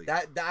 Absolutely.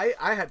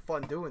 I had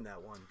fun doing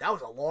that one. That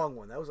was a long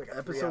one. That was like a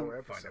Episode- 3-hour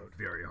I find episode. that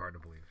very hard to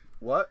believe.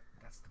 What?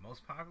 That's the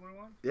most popular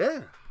one.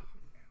 Yeah.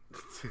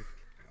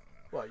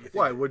 Well, you think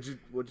Why? What'd you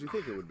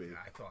think it would be?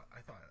 I thought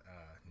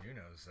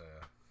Nuno's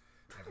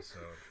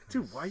episode.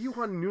 Dude, why are you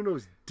on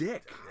Nuno's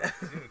dick?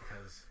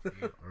 Because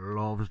he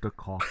loves the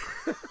cock.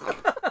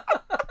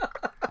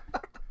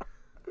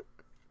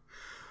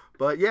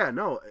 But yeah,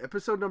 no,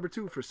 episode number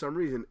 2, for some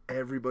reason,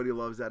 everybody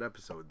loves that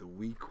episode, the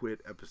We Quit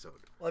episode.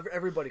 Well,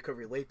 everybody could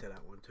relate to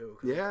that one too.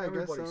 'cause Yeah, I guess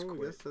everybody's so. I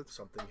quit guess that's-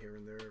 something here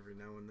and there every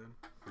now and then.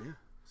 Yeah.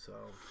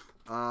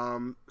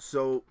 So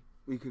So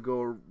we could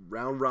go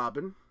round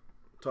robin,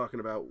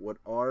 talking about what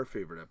our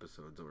favorite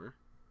episodes were.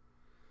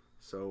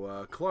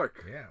 So,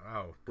 Clark, Yeah.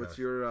 Oh. What's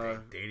the your,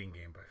 dating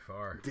game by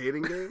far?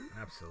 dating game?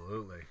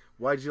 Absolutely.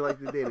 Why'd you like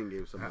the dating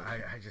game so much?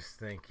 I just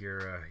think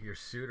your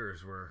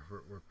suitors were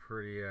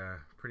pretty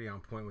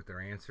on point with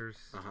their answers.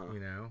 Uh-huh. You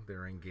know,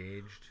 they're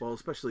engaged. Well,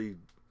 especially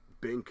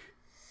Bink.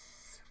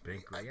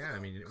 Big, yeah. I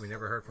mean, we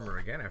never heard from her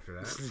again after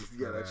that.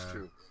 Yeah, But, that's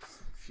true.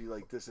 She,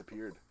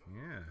 disappeared.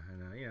 Yeah,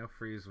 and you know,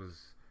 Freeze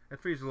was a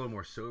little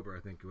more sober. I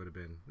think it would have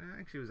been.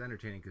 Actually, it was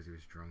entertaining because he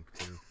was drunk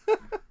too.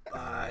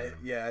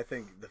 yeah, I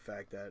think the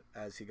fact that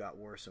as he got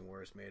worse and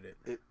worse made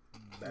it.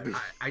 better.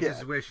 I Yeah.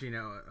 just wish, you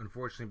know,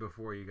 unfortunately,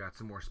 before you got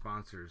some more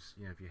sponsors,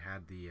 you know, if you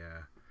had the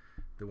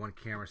one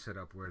camera set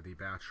up where the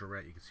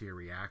Bachelorette, you could see her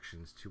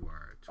reactions to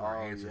our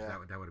Oh, answers. yeah.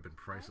 That would have been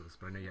priceless.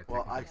 But I know you had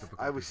Well, technical I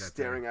difficulties was that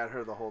staring day. at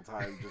her the whole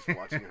time, just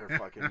watching her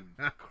fucking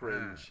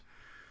cringe.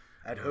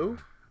 At who?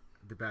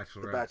 The The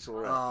Bachelorette.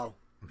 Bachelorette. Oh,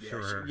 I'm yeah,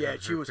 sure her, yeah,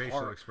 she her was facial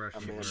horrible. expression.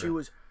 Amanda. was- She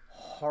was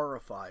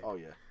horrified. Oh,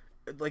 yeah.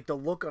 Like the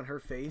look on her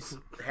face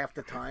half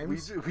the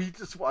times. We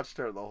just watched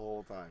her the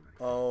whole time.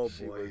 Oh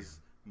She boy. was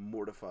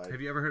mortified.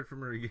 Have you ever heard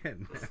from her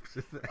again?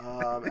 after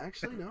that?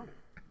 Actually, no.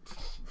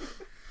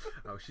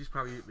 Oh, she's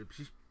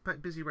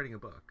busy writing a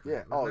book. Yeah.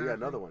 Was Oh, that yeah, her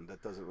another thing? one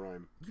that doesn't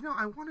rhyme. You know,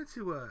 I wanted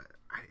to.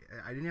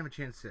 I didn't have a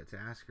chance to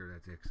ask her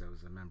that day because I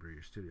was a member of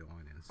your studio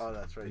audience. Oh,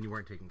 that's right. And you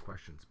weren't taking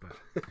questions, but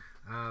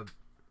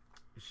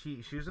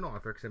she was an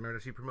author because I remember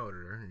she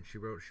promoted her and she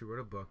wrote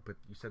a book. But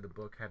you said the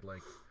book had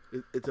like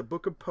It's a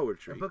book of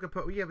poetry. a book of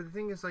yeah. But the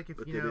thing is, like, if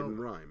But you they know, didn't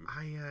rhyme.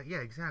 yeah,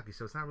 exactly.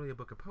 So it's not really a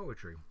book of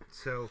poetry.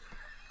 So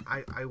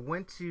I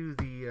went to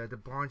the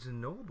Barnes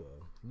and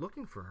Noble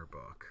looking for her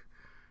book.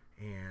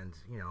 And,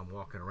 you know, I'm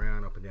walking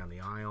around up and down the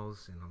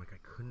aisles, and I'm like, I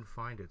couldn't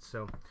find it.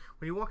 So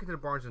when you walk into the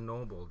Barnes &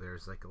 Noble,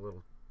 there's like a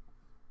little,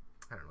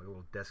 I don't know, a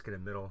little desk in the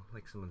middle,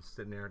 like someone's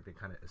sitting there to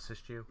kind of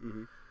assist you.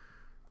 Mhm.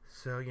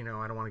 So, you know,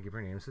 I don't want to give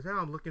her name. So now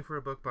I'm looking for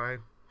a book by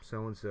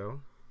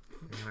so-and-so.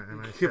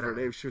 And I Give said, her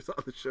name. She was on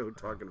the show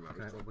talking about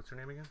okay, herself. what's her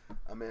name again?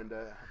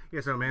 Amanda.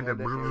 Yeah, so Amanda.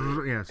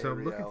 Yeah, so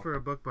I'm looking Ariel. for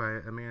a book by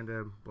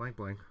Amanda blank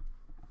blank.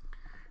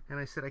 And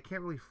I said, I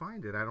can't really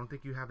find it. I don't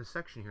think you have a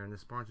section here in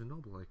this Barnes and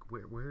Noble. Like,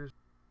 where's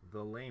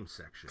the lame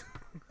section?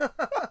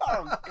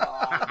 Oh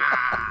God.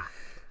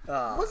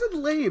 It wasn't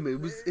lame.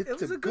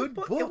 It's a good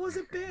book. It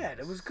wasn't bad.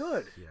 It was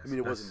good. Yes, I mean,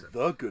 it that's- wasn't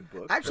the good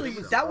book. Actually,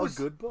 but it that a was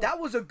good book. that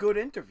was a good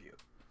interview.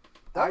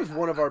 That was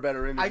one of our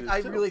better interviews.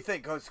 I too. really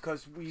think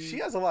because we She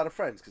has a lot of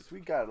friends because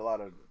we got a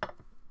lot of.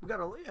 we got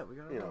a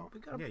You know.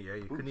 Yeah,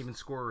 you couldn't even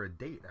score her a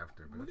date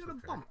after. But we that's got a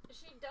okay. bump.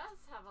 She does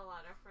have a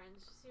lot of friends.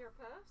 You see her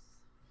posts?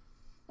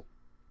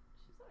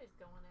 She's always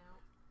going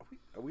out.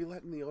 Are we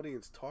letting the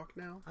audience talk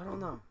now? I don't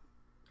know.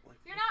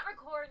 You're not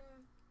recording.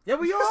 Yeah,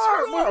 we Yes,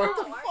 are. we are. What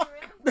Oh, the are fuck?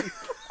 you really?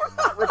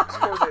 Not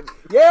recording.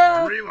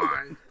 Yeah.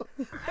 Rewind.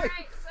 Alright,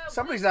 so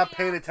Somebody's please not be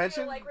paying out to,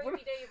 attention? Like Rapey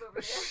Dave over A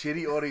there.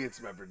 shitty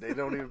audience member. They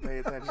don't even pay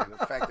attention to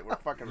the fact that we're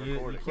fucking You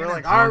recording. can't We're have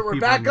like, drunk all right, we're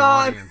people back in your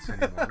on. audience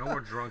anymore. No more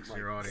drunks in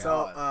your audience.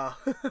 So I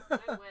wish.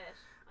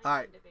 I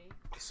Alright. need to be.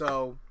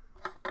 so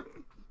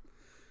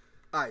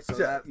all right. So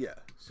Yeah, that yeah.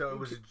 So it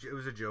was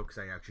a joke because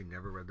I actually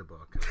never read the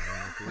book. I don't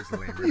know if it was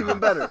lame or Even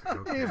not. better.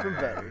 Okay. Even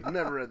better.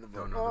 Never read the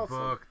book. Don't know the Awesome.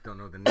 book. Don't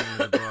know the name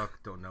of the book.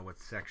 Don't know what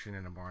section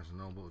in a Barnes and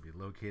Noble it would be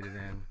located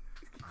in.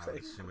 I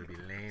would assume it'd be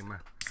lame.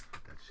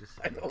 That's just.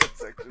 I know what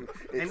section.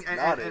 It's and,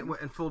 not and, in.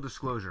 and full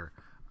disclosure,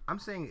 I'm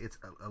saying it's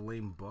a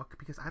lame book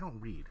because I don't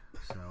read.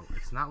 So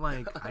it's not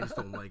like I just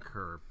don't like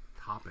her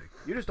topic.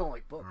 you just don't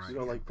like books. All right, You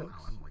don't like no,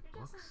 books? I don't like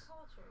You're books. just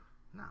uncultured.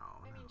 No,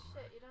 I mean, no.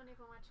 shit, you don't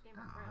even watch Game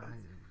No, of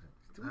Thrones.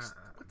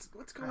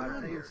 What's going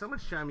on here?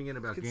 Someone's chiming in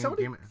about Can Game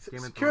somebody- of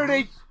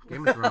Security! Thrones.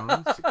 Game of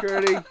Thrones.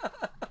 Security.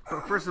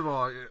 First of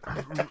all,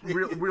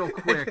 real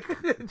quick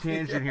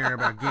tangent here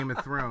about Game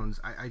of Thrones.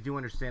 I do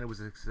understand it was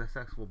a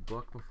successful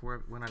book before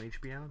it went on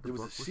HBO. The It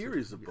was a book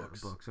series of yeah,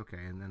 books. Books, okay,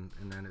 and then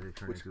it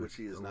turned into Which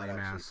he has a not lame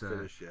actually ass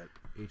finished yet.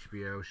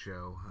 HBO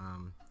show.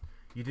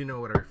 You do know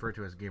what I refer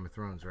to as Game of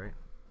Thrones, right?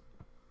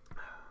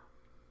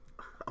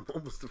 I'm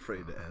almost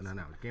afraid to ask.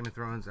 No. Game of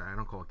Thrones. I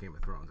don't call it Game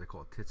of Thrones. I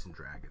call it Tits and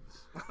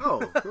Dragons.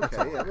 Oh,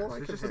 okay. Yeah, well, I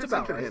It's can, just I tits, can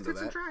and, handle tits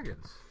and that.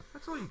 Dragons.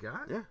 That's all you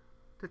got. Yeah.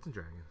 Tits and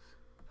Dragons.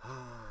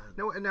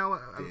 No, now,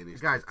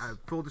 Danny's guys. tits.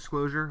 Full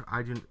disclosure,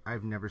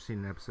 I've never seen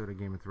an episode of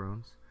Game of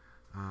Thrones.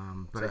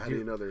 But So I how do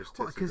you know there's tits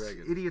and because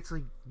dragons? idiots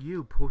like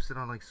you post it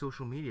on like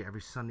social media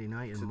every Sunday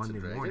night and Tits and Monday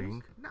dragons?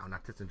 morning. No,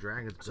 not Tits and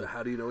Dragons. So but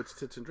how do you know it's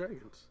Tits and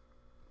Dragons?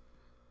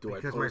 Do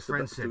because I my post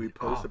friend about, said, do we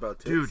post "Oh, about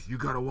tits? dude, you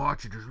gotta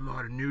watch it. There's a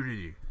lot of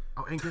nudity."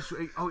 Oh, and guess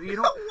what? Oh, you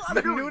know, lot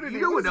of nudity?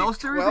 You know What what is he, else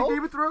there is in 12?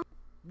 Game of Thrones?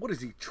 What is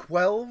he,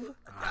 12?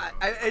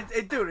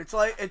 Dude,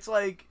 it's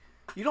like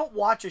you don't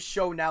watch a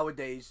show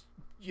nowadays,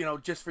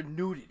 just for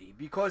nudity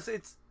because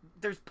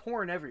there's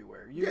porn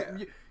everywhere. Yeah.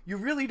 You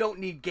really don't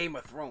need Game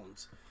of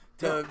Thrones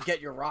to get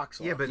your rocks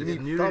off. Yeah, but You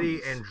it's need nudity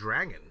thumbs. and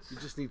dragons. You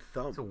just need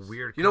thumbs. It's a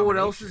weird. you know what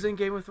else is combination. in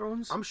Game of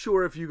Thrones? I'm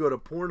sure if you go to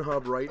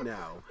Pornhub right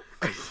now,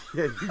 and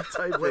you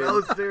type What in...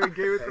 else is there in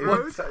Game of Hey,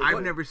 Thrones? what- I've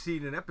what- never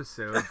seen an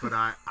episode, but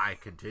I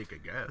could take a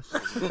guess.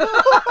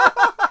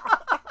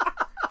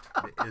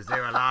 Is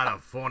there a lot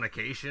of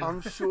fornication?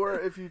 I'm sure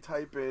if you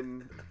type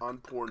in on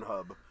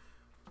Pornhub,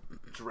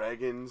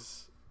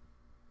 dragons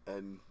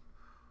and...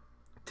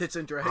 Tits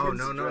and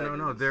Dragons. Oh no!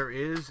 Dragons. There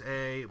is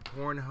a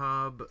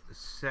Pornhub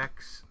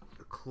sex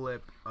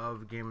clip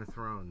of Game of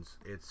Thrones.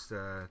 It's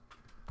the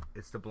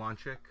blonde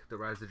chick that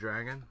rides the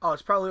dragon. Oh,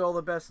 it's probably all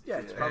the best. Yeah,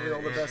 it's probably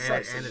all the best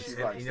sex. And, She's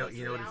and like you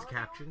know what it's Daenerys?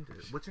 captioned?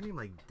 What's her name?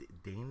 Like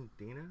Dana?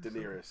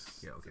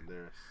 Daenerys. Yeah, okay.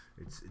 Daenerys.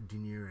 It's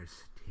Daenerys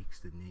takes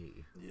the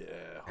knee Yeah.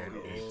 and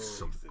oh, eats yeah.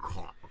 some Takes the-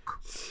 cock.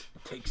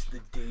 Takes the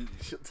D.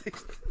 She'll take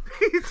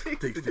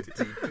takes the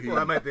DP. Well,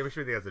 I might be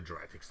sure he has a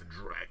drag. Takes the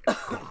dragon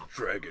cock.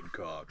 Dragon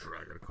cock.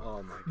 Dragon cock.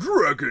 Oh my!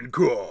 Dragon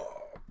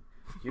cock.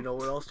 You know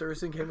what else there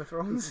is in Game of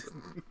Thrones?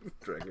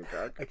 Dragon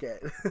cock. I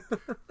can't.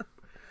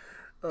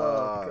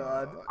 Oh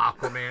God!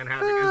 Aquaman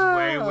having his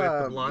way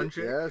with the blonde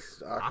chick.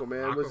 Yes,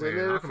 Aquaman was in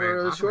Aquaman, it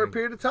for a short Aquaman.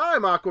 period of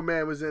time.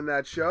 Aquaman was in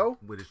that show.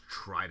 With his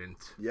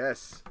trident.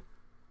 Yes.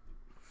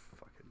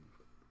 Fucking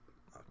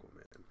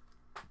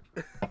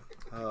Aquaman.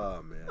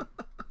 Oh man.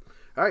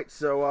 All right,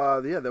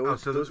 so yeah,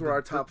 those were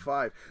our top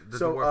five. The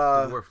So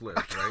dwarf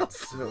lived, right?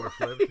 so- The dwarf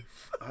lived.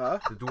 huh?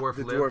 The dwarf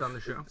The lived dwarf- on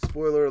the show.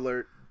 Spoiler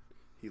alert: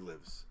 he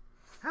lives.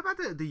 How about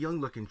the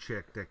young-looking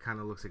chick that kind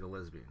of looks like a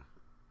lesbian?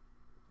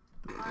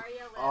 Arya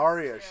lives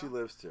Arya, too. she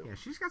lives too. Yeah,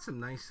 she's got some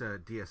nice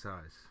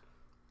DSIs.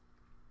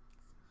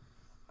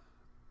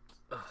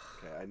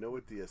 Okay, I know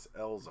what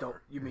DSLs Don't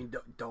are. you mean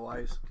doe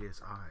eyes?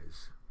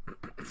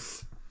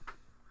 DSIs.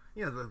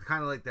 Yeah,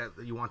 kind of like that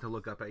you want to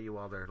look up at you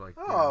while they're like.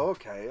 Oh,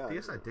 okay. Yeah.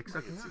 DSI, dick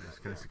sucking I can see eyes.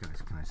 that,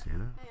 Can I say that? I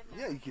have no Yeah,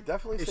 you idea. could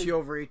definitely Is say she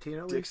over 18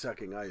 at dick least?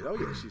 sucking eyes. Oh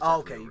yeah, she's.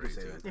 Oh, definitely okay, you over Yeah, can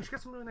say 18. that. she's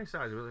got some really nice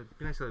eyes. It'd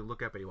be nice to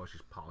look up at you while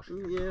she's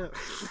polishing. Yeah.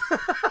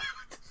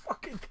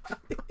 Fucking guy.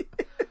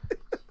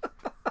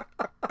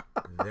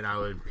 Then I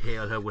would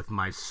impale her with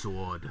my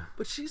sword.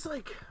 But she's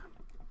like,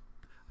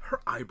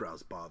 her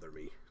eyebrows bother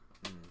me.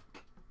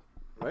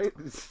 Right?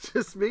 It's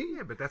just me.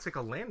 Yeah, but that's like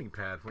a landing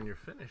pad when you're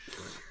finished.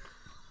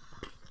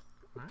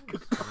 Right,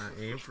 just kinda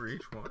aim for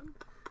each one.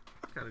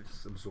 Kind of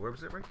just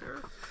absorbs it right there.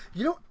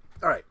 You know,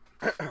 all right.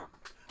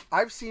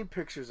 I've seen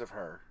pictures of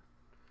her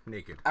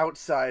Naked.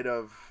 outside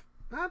of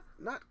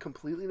not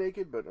completely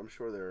naked, but I'm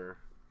sure they're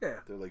Yeah.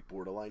 like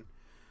borderline.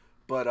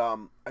 But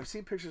I've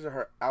seen pictures of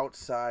her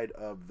outside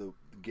of the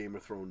Game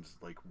of Thrones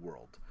like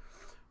world,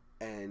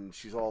 and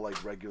she's all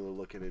like regular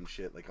looking and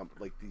shit. Like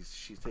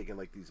she's taking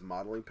like these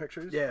modeling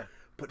pictures. Yeah.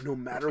 But no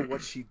matter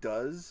what she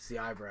does, It's the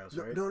eyebrows,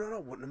 no, right?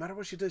 no. No matter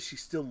what she does, she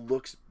still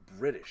looks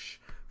British.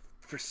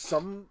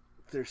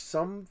 There's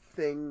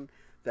something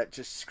that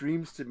just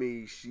screams to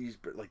me she's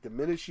like the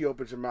minute she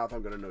opens her mouth,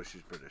 I'm gonna know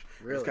she's British.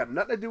 Really? It's got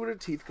nothing to do with her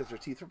teeth because her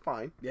teeth are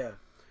fine. Yeah.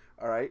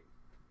 All right,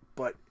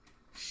 but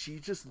she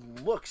just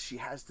looks. She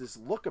has this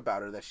look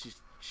about her that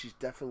she's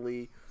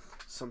definitely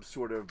some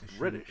sort of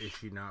British. Is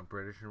she not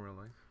British in real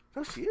life?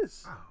 No, she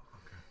is. Oh,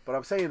 okay. But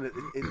I'm saying that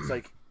it's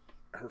like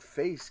her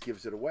face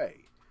gives it away,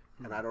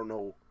 and I don't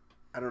know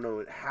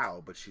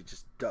how, but she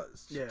just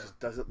does. She Yeah. just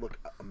doesn't look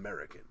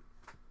American.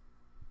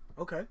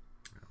 Okay.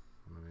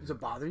 I mean, Does it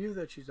bother you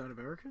that she's not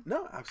American?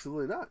 No,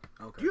 absolutely not.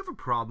 Okay. do you have a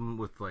problem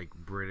with like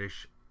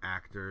British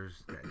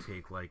actors that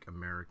take like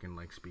American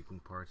like speaking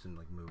parts in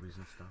like movies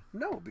and stuff?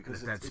 No,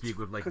 because That it's speak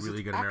with, like, 'cause really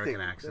it's good American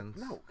acting. accents?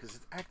 No, because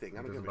it's acting.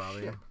 I don't Doesn't give a bother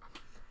shit. you?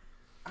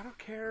 I don't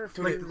care if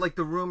Like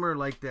the rumor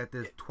like that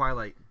the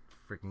Twilight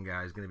freaking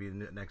guy is gonna be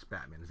the next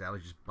Batman. Does that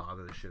like just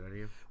bother the shit out of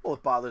you? Well,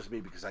 it bothers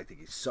me because I think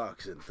he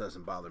sucks, and it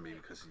doesn't bother me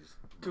because he's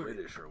Dude,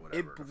 British or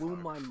whatever. It the blew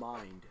fuck. my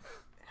mind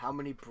how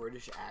many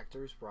British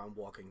actors were on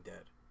Walking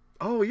Dead.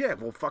 Oh yeah,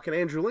 well, fucking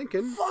Andrew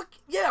Lincoln. Fuck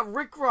yeah,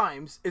 Rick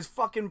Grimes is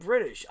fucking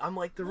British. I'm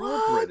like, They're what?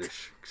 all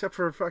British except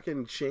for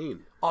fucking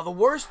Shane. Oh, the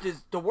worst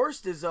is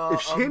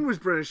If Shane was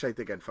British, I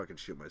think I'd fucking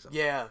shoot myself.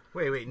 yeah.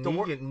 Wait, The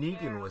wor-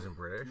 Negan wasn't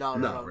British. No, He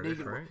no, was no, British,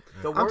 Negan- right?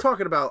 the I'm wor-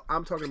 talking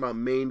about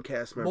main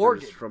cast members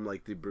Morgan. from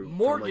like the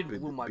Morgan from, like,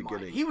 blew my mind.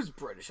 beginning. He was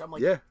British. I'm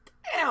like, Yeah.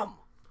 damn.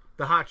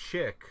 The hot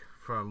chick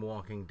from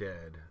Walking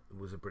Dead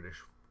was a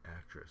British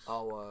actress.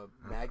 Oh,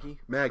 Maggie.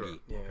 Maggie.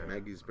 Sure. Yeah.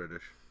 Maggie's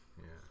British.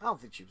 Yeah. I don't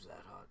think she was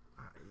that hot.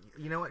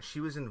 You know what? She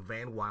was in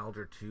Van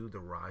Wilder 2, The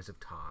Rise of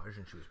Taj,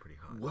 and she was pretty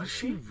hot. Was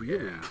she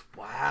really? Yeah.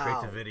 Wow.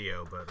 Straight to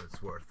video, but it's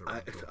worth the I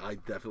rental.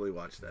 definitely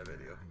watched that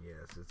video.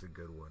 Yes, it's a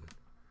good one.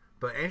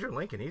 But Andrew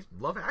Lincoln, he's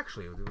Love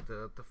Actually with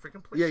the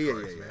freaking police Yeah,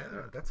 cars, yeah.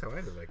 man. That's how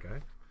I know that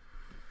guy.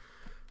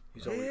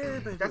 He's always,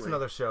 but That's anyway.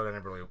 another show that I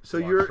never really. So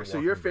watched, your The so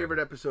your Walking favorite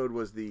Dead. episode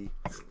was the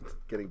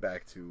getting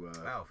back to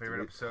Wow, favorite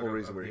the episode whole of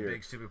reason we're the here.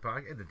 Big Stupid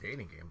Podcast, the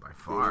dating game by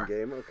Dating far.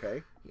 game.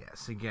 Okay.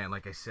 Yes, again,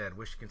 like I said,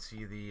 wish you could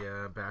see the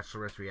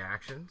Bachelorette's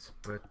reactions,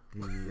 but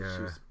the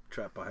She's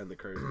trapped behind the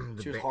curtain.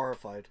 the, she was ba-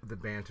 horrified. the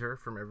banter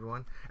from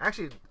everyone.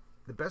 Actually,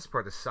 the best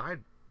part, the side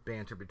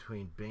banter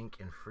between Bink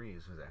and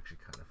Freeze was actually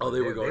kind of. Oh, fun.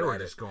 they were going They were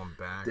at it. just going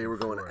back. They and were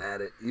going forth.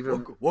 at it even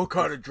What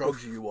kind of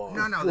drugs are you on?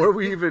 No, no. before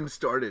we even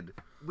started.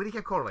 What do you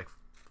kept calling her, like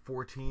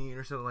 14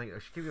 or something? Like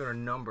she gave you her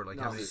number, like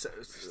how No, many?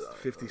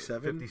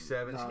 57,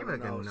 57. She No, gave me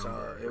like no, a so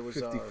number. it was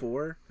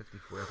 54.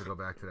 54. I have to go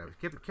back to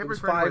that. Kept It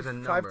was referring to it 5 as a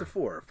number. 5 to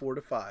 4, 4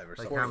 to 5, or Like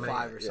something. how 4 many- or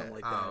 5 or something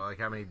like Oh, that. like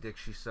how many dicks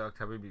she sucked,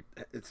 how many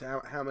It's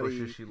how many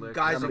bushes she licked,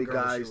 Guys how many and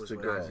girls she guys was to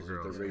with. girls, Guys and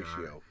girls, the yeah.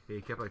 ratio. Yeah,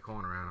 he kept like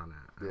calling around on that.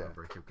 I Yeah.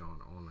 remember he kept going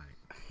all night.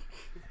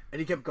 And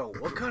he kept going,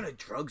 what kind of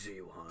drugs are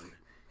you on?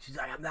 She's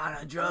like, I'm not on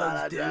Not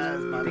drugs, on dude.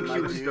 drugs, my Think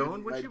she was dude,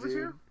 stoned when my she was dude.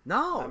 here?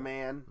 No. My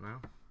man.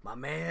 No. My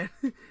man.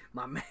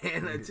 My man.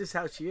 That's just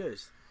how she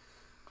is.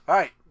 All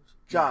right,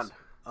 John, Yes.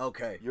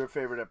 Okay. your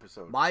favorite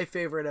episode. My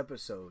favorite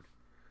episode.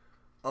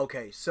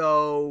 Okay,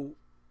 so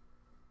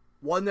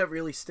one that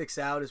really sticks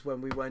out is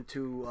when we went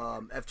to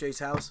FJ's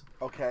house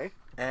Okay,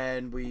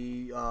 and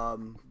we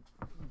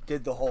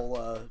did the whole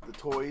the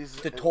toys.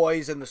 the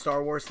toys and the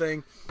Star Wars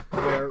thing.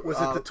 Where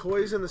Was it the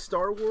toys and the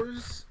Star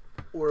Wars,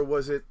 or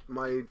was it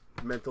my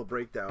mental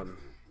breakdown?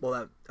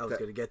 Well, I was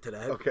going to get to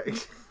that. Okay.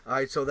 All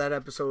right, so that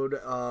episode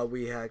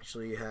we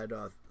actually had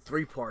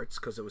 3 parts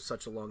because it was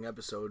such a long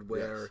episode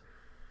where Yes.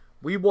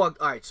 we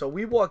walked. All right, so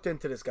we walked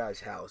into this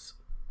guy's house,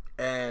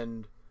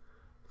 and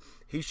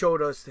he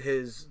showed us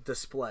his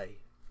display,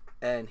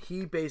 and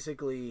he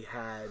basically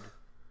had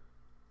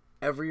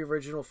every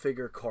original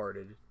figure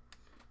carded.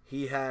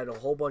 He had a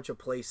whole bunch of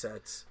play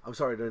sets. I'm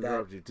sorry to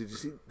interrupt you. Did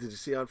you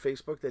see on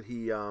Facebook that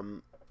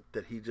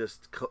he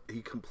just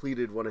he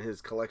completed one of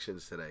his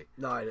collections today?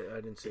 No, I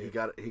didn't see He it.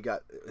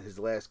 got his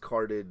last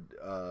carded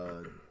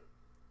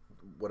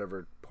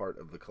whatever part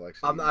of the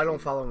collection. I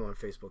don't follow him on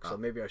Facebook, so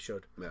maybe I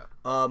should. Yeah.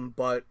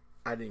 But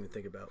I didn't even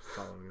think about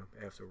following him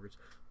afterwards.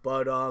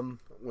 But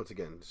Once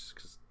again,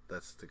 because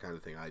that's the kind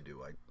of thing I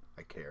do.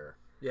 I care.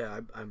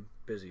 yeah, I'm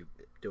busy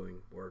doing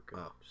work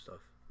and Oh. stuff.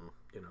 Oh.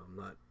 You know, I'm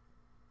not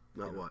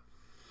Not You know. what.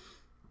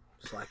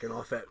 slacking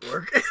off at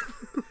work.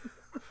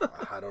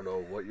 I don't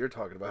know what you're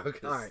talking about.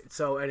 'Cause All right.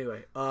 So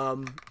anyway,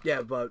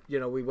 yeah, but you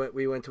know, we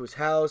went to his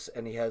house,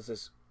 and he has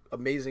this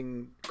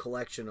amazing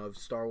collection of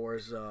Star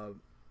Wars,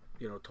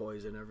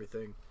 toys and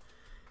everything,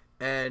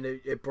 and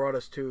it brought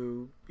us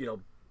to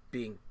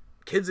being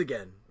kids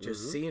again,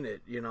 just seeing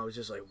it. You know, it was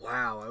just like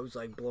wow. I was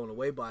like blown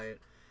away by it.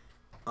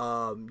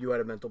 You had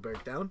a mental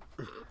breakdown.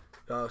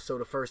 So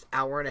the first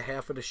hour and a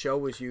half of the show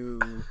was you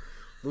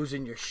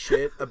losing your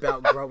shit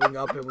about growing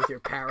up and with your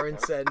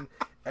parents, and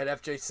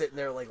FJ sitting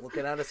there like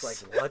looking at us like,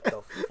 what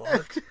the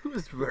fuck? He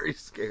was very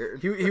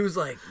scared. He was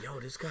like, yo,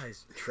 this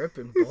guy's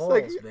tripping He's balls,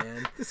 like,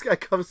 man. This guy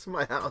comes to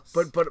my house.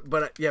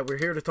 But yeah, we're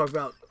here to talk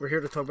about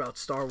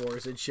Star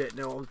Wars and shit.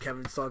 No, all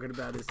Kevin's talking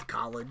about his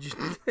college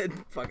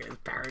and fucking his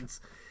parents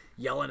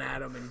yelling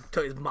at him, and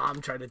his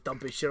mom trying to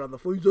dump his shit on the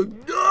floor. He's like,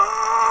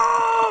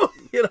 no,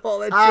 you know, all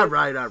that shit. All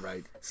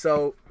right.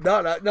 So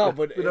no,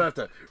 but we don't have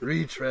to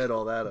retread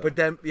all that up. But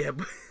then, yeah,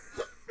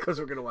 because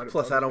we're gonna want to.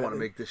 Plus, I don't want to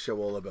make this show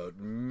all about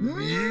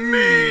me.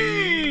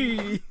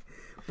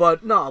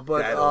 But no, but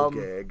that old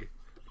gag.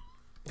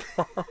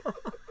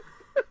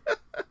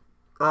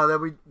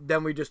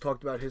 Then we just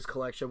talked about his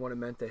collection, what it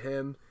meant to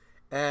him,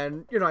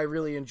 and you know, I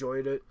really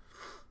enjoyed it.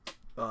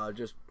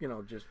 Just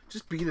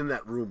being in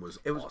that room was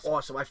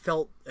awesome. I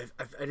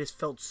just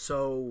felt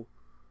so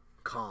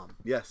calm.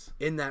 Yes.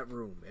 In that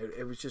room,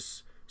 it was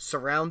just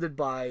surrounded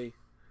by,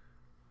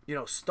 you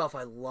know, stuff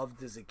I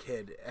loved as a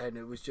kid, and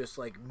it was just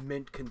like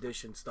mint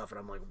condition stuff, and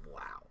I'm like,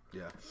 wow.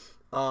 Yeah.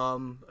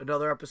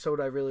 Another episode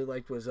I really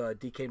liked was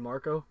DK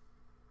Marco.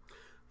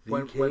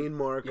 DK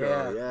Marco,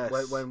 yeah,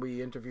 yes. When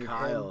we interviewed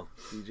Kyle,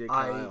 him, DJ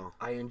Kyle.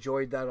 I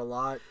enjoyed that a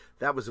lot.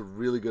 That was a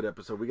really good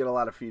episode. We get a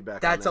lot of feedback.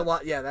 That's on a that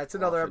lot. Yeah, that's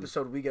another often.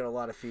 episode we get a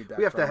lot of feedback.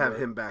 We have to from have it.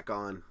 him back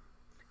on.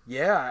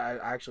 Yeah,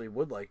 I actually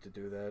would like to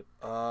do that.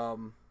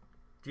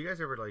 Do you guys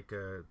ever like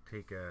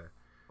take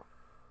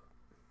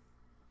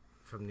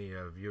from the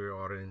viewer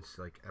audience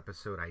like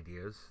episode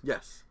ideas?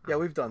 Yes. Yeah,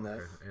 we've done that.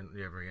 Okay. And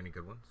you ever any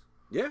good ones?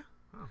 Yeah.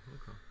 Oh,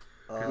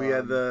 okay. We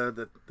had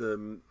the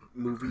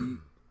movie,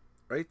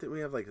 right? That we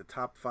have like the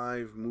top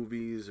 5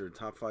 movies or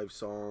top 5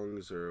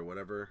 songs or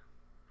whatever.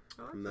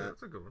 Oh, From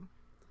that's a good one.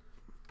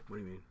 What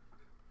do you mean?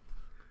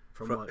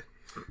 From what?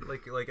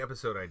 Like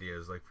episode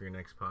ideas, like for your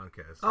next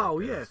podcast. Oh,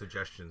 like, yeah.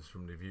 Suggestions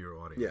from the viewer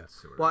audience.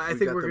 Yeah. Or Well, I we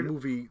think got we're the gonna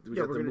movie. We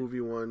got the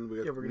movie one. We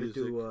got we're gonna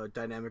music. do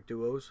dynamic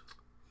duos.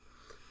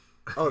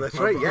 Oh, that's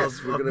right. Yes,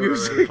 we're gonna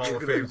music. Hall of we're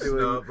gonna Fame be doing-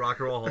 snub, Rock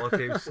and Roll Hall of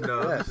Fame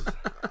snubs. Yes.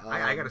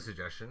 I got a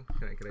suggestion.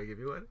 Can I give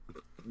you one?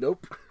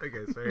 Nope.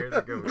 Okay, so here's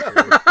a good one.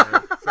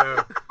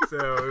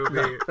 So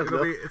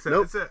it'll be it's a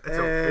Nope. it's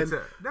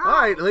a no. All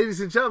right,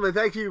 ladies and gentlemen,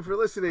 thank you for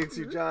listening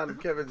to John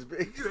and Kevin's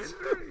Base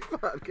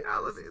podcast.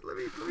 Now, let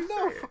me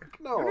No, say it. fuck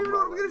no. I don't even know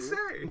what I'm not gonna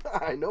letting you.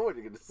 say. I know what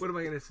you're gonna say. What am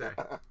I gonna say?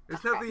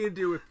 It's nothing to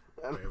do with.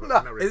 Wait, No,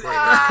 I'm not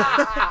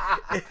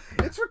recording.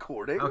 it's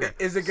recording. Okay.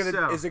 Is it gonna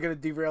So-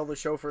 derail the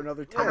show for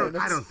another 10 I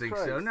minutes? don't think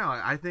so. Christ. No,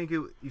 I think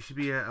you should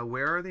be a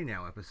Where Are They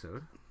Now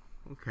episode.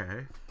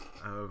 Okay.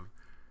 Of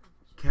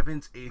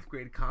Kevin's 8th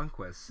grade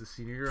conquests to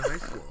senior year of high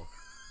school.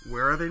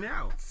 Where are they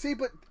now? See,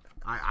 but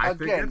I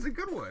think Again, that's a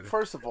good one.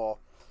 first of all,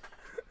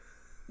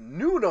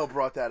 Nuno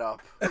brought that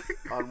up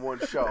on one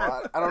show.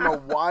 I don't know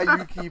why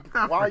you keep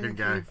freaking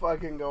guy.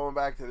 fucking going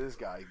back to this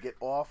guy. Get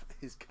off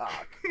his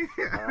cock.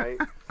 All right.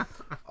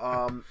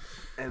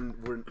 And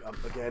we're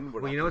again.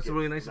 We're Well, not you know gonna what's get-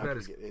 really nice not about gonna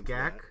his get into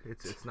gack?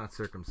 that. It's not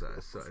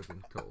circumcised, so I've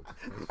been told.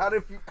 How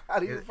do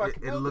you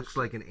fucking? It know looks this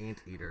like an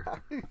anteater.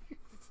 shit?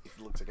 It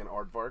looks like an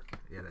aardvark.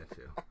 Yeah, that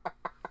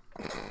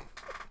too.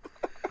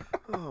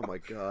 Oh my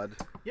god.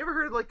 You ever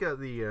heard like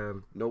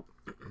the Nope.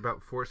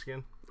 about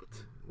foreskin?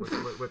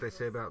 What they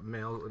say about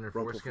male and their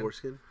Rumple foreskin?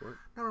 foreskin. What?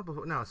 Not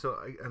rumple. No. So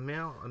a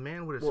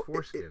man with his Well,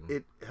 foreskin.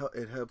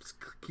 it helps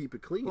keep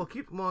it clean. Well,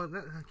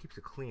 that keeps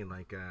it clean.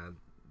 Like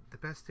the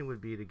best thing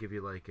would be to give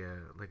you like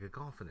a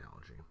golf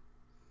analogy.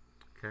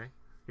 Okay,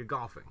 you're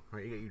golfing,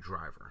 right? You got your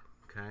driver.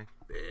 Okay,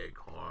 big,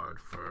 hard,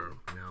 firm.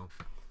 You know,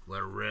 let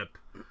it rip.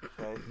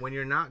 Okay. When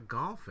you're not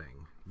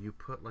golfing, you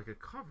put like a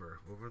cover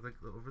over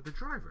the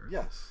driver.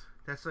 Yes.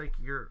 That's like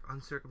your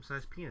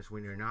uncircumcised penis.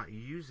 When you're not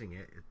using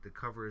it, the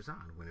cover is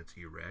on. When it's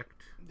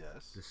erect,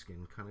 Yes. the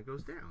skin kind of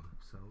goes down.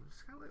 So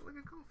it's kind of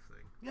like a golf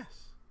thing.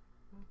 Yes.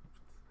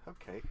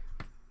 Okay.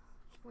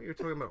 Well, you're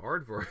talking about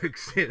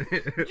aardvarks.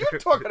 You're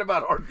talking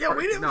about aardvark. Yeah,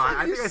 we didn't. No,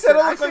 I You think I said said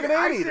it looked like an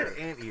I anteater. said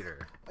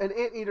anteater. An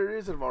anteater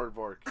is an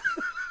aardvark.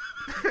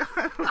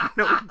 I don't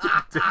know what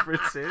the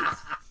difference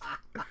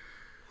is.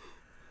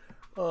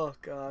 Oh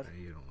God.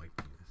 You don't like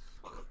penis.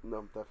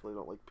 No, definitely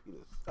don't like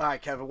penis. All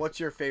right, Kevin. What's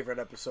your favorite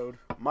episode?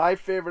 My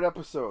favorite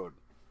episode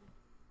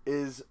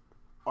is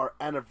our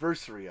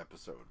anniversary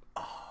episode.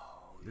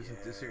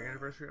 Isn't this your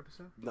anniversary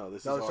episode? No,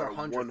 this No, is it's our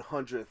our 100th.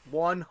 100th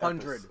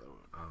 100. episode.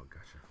 Oh,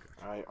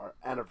 gotcha. All right, our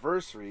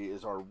anniversary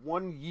is our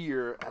 1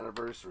 year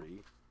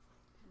anniversary.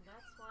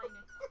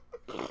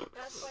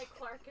 That's why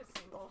Clark is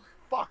single.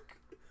 Fuck.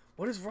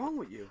 What is wrong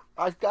with you?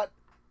 I've got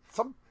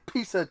some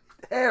piece of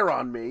hair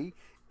on me,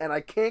 and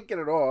I can't get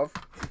it off.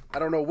 I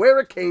don't know where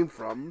it came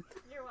from,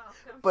 You're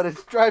welcome. but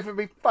it's driving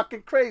me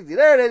fucking crazy.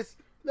 There it is.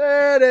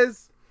 There it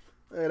is.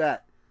 Look at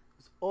that.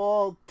 It's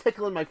all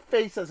tickling my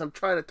face as I'm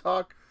trying to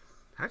talk.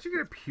 How'd you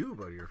get a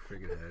pube on your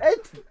friggin' head?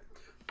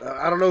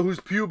 I don't know whose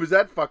pube is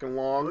that fucking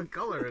long. What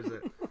color is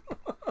it?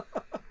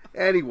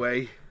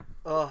 Anyway,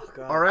 Oh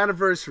God. our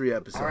anniversary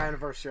episode. Our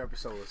anniversary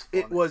episode was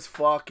funny. It was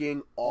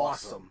fucking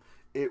awesome.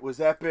 It was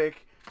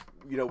epic.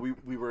 you know, we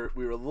were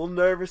a little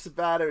nervous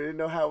about it. We didn't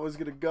know how it was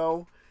gonna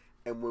go.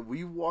 And when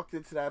we walked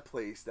into that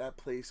place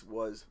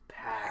was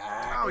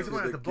packed. Oh, he's to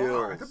going at the bar.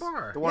 gills. At the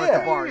bar. The one Yeah, at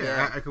the bar, Yeah.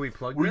 yeah. Can we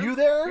plug Were them? you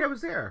there? Yeah, I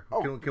was there.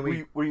 Oh, Can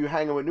we? were you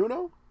hanging with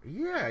Nuno?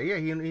 Yeah.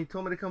 He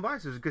told me to come by,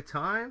 so it was a good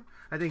time.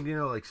 I think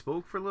like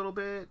spoke for a little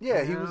bit. Yeah,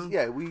 you he know, was.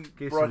 Yeah, we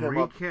Gave brought some him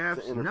up recaps.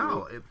 to interview.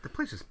 No, the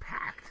place was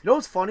packed. You know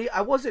what's funny?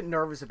 I wasn't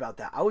nervous about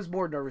that. I was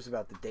more nervous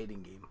about the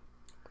dating game.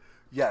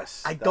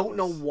 Yes, I that don't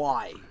know was-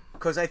 why,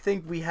 because I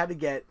think we had to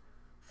get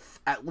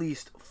at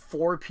least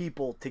 4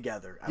 people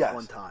together at Yes.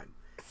 one time,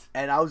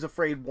 and I was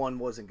afraid one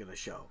wasn't going to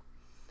show.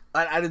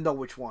 I didn't know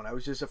which one. I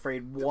was just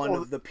afraid one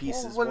Well, of the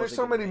pieces. when there's wasn't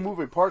so gonna many make it.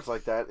 moving parts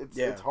like that,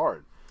 it's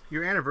hard.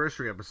 Your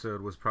anniversary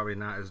episode was probably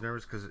not as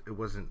nervous because it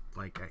wasn't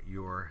like at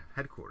your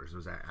headquarters. It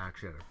was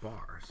actually at a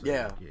bar. So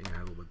Yeah. you had a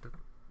little bit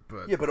different.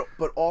 But Yeah,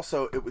 but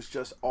also it was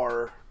just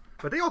our.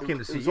 But they all came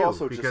to it see was you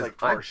also just because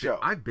like our I've show.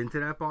 I've been to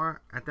that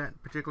bar at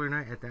that particular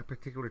night at that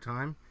particular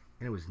time,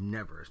 and it was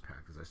never as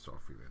packed as I saw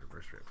for your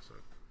anniversary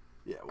episode.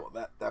 Yeah, well,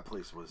 that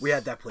place was. We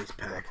had that place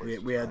packed. place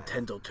We had was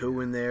 10 till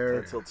 2 in there.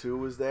 Until 2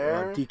 was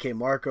there. DK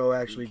Marco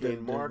actually DK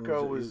did.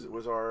 Marco was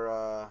our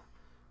our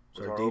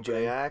opening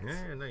DJ. act.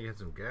 Yeah, no, you had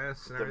some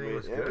guests and Then everything. we-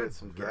 was yeah, good. we had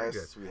some It was very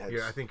guests. good. We had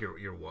Yeah, I think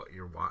your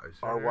wives.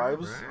 Our were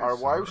wives, there, right? our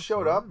wives So,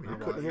 showed up. You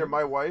yeah. couldn't hear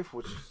my wife,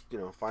 which is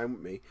fine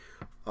with me.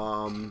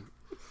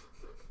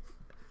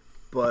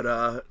 But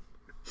no,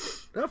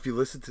 if you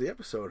listen to the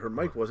episode, her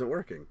mic wasn't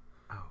working.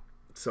 Oh.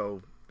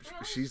 So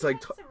Really? she's She like,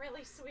 had some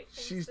really sweet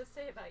things she's- to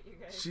say about you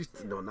guys. she's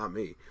too. no, not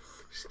me.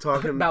 She's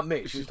talking About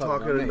me. She's She's talking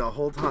talking about me. the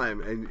whole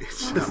time, and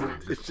it's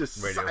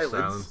just Radio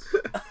silence. silence.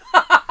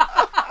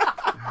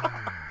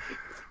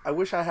 I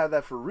wish I had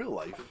that for real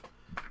life.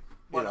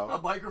 You know.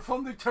 A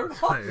microphone they turn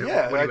off.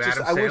 Yeah, What are you,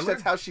 Adam I wish Sandler?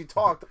 that's how she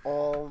talked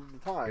all the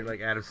time. You're like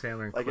Adam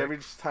Sandler. And Like Quick. every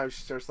time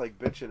she starts like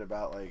bitching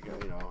about like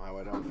how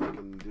I don't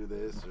fucking do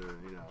this or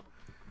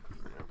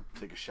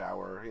take a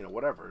shower,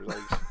 whatever. Like,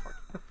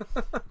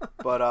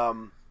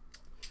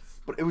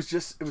 but it was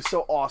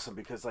so awesome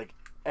because like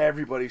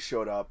everybody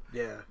showed up.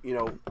 Yeah.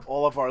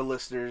 All of our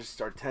listeners,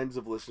 our tens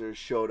of listeners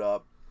showed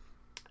up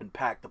and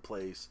packed the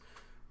place.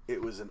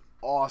 It was an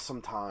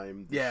awesome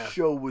time. The Yeah.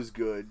 show was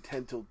good.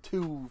 10 till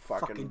 2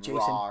 Fucking Jason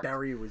rocked.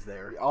 Berry was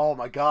there. Oh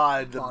my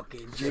god.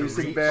 Fucking Jason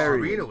Jason Berry.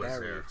 Serena was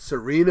there.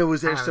 Serena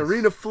was there. Ah,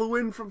 Serena flew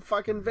in from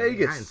fucking I hadn't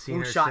Vegas. seen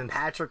Flu her Shot since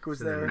Patrick was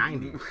the there.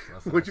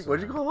 90s.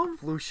 What'd you call him?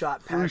 Flu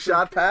Shot Flu Patrick.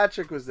 Shot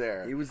Patrick was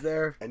there. He was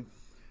there. And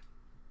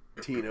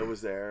Tina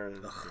was there.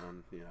 And,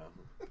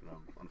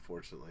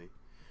 unfortunately.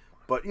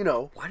 But,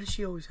 Why does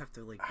she always have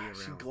to like be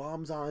she around?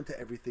 gloms on to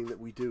everything that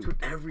we do. To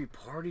every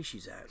party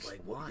she's at.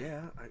 Like, Well, why?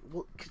 yeah.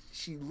 'Cause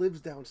she lives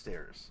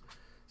downstairs.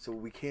 So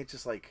we can't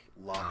just, like,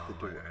 lock the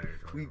Oh, door. I know you're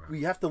talking about.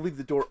 We have to leave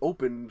the door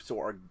open so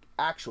our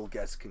actual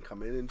guests can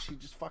come in, and she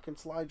just fucking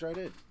slides right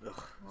in.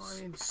 Ugh,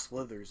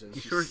 slithers and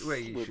You sure? She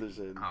Wait, you slithers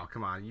in. Oh,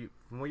 come on!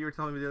 From what you were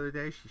telling me the other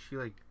day, she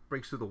like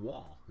breaks through the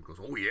wall. It goes,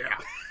 oh yeah.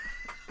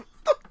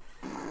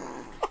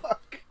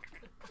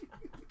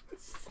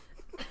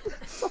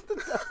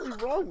 Something's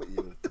definitely wrong with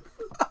you.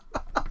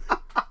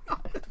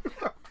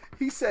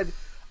 He said,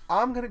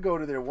 I'm going to go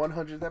to their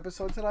 100th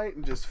episode tonight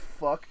and just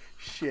fuck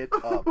shit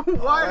up.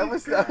 Why?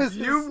 That was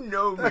You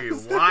know me.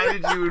 Why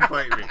did you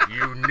invite me?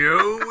 You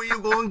know what you're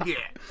gonna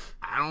get.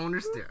 I don't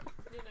understand.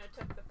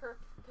 Took the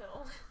purple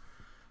pill.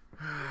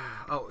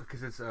 Oh,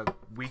 because it's a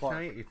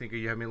weeknight. You think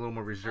you have me a little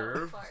more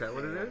reserved? Is that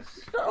what it is?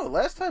 No,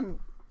 last time...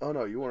 Oh,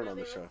 no, you weren't No, on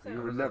the they show. were so-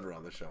 You were never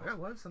on the show. Yeah, it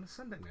was on a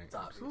Sunday night.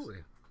 obvious. Absolutely.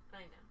 I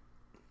know.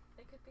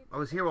 It could be. I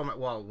was here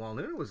while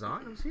Nuna was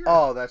on. I was here.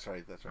 Oh, that's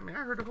right. That's I right. mean, I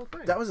heard the whole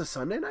thing. That was a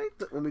Sunday night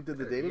when we did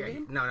the dating Yeah,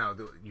 game? No,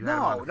 you No, had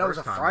him on the that was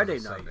first a time, Friday it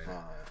was night. Sunday.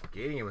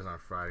 Gating it was on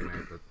Friday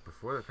night, but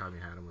before the time you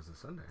had him was a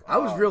Sunday. I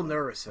was real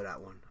nervous for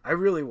that one. I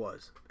really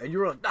was. And you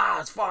were like, nah,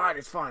 it's fine.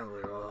 It's fine. I'm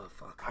like, oh,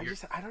 fuck.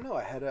 I don't know.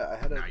 I had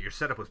a. No, your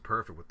setup was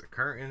perfect with the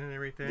curtain and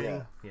everything.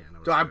 Yeah. Yeah, no,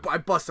 it was So good. I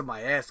busted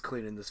my ass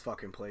cleaning this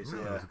fucking place. No,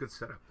 Yeah. it was a good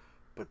setup.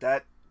 But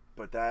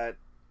that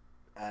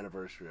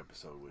anniversary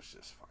episode was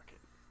just fucking.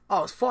 Oh,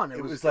 it was fun.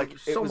 It was like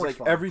so much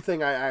fun.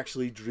 everything I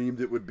actually dreamed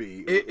it would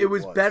be. It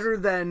was better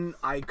than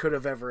I could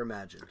have ever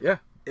imagined. Yeah.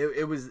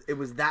 It was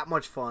that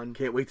much fun.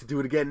 Can't wait to do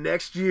it again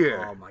next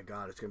year. Oh my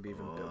god, it's gonna be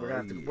even. Oh,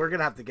 better. We're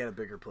gonna have to get a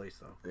bigger place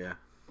though, Yeah.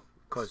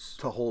 because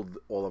To hold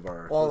all of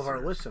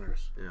our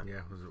listeners.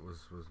 Yeah,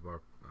 was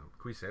bar?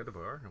 Can we say the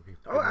bar?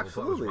 Oh,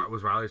 absolutely.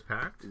 Was Riley's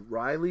packed?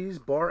 Riley's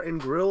Bar and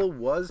Grill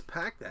was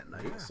packed that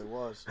night. Yes, it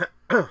was.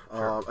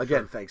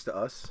 Again, thanks to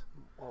us.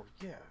 Oh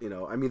yeah.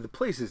 I mean, the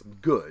place is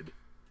good.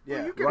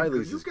 Yeah. You get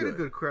Riley's you is get a good.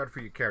 good crowd for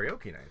your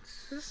karaoke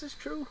nights. This is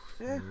true.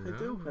 Yeah, I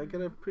do. I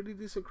get a pretty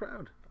decent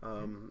crowd.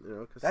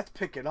 'Cause That's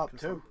picking up I'm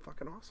too.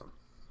 fucking awesome.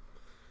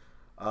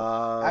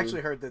 I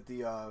actually heard that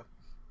the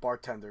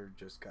bartender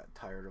just got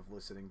tired of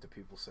listening to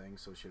people sing,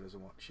 so she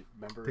doesn't want. She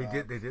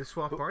remember They did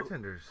swap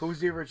bartenders. Who was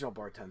the original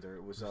bartender?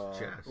 It was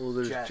Jess. Well,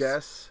 there's Jess.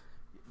 Jess.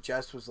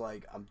 Jess was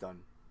like, I'm done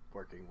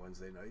working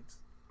Wednesday nights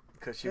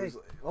because she Hey. was.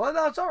 Like, well,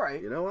 no, it's all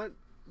right. You know what?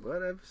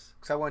 Whatever.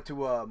 Because I went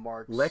to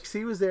Mark's.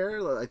 Lexi was there.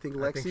 I think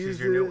I think Lexi's she's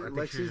the your new. I think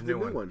Lexi's she's the your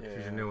new new one. one. Yeah.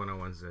 She's your new one on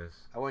Wednesdays.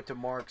 I went to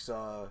Mark's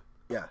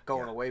Yeah.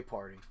 going yeah. away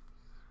party,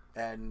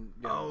 and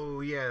you know,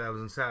 Oh yeah, that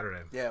was on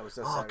Saturday. yeah, it was.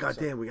 This Oh Saturday,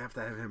 so- goddamn, we have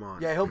to have him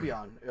on. Yeah, he'll be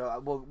on.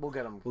 We'll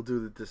get him. We'll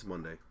do it this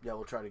Monday. Yeah,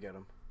 we'll try to get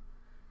him.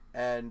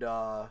 And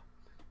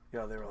you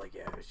know, they were like,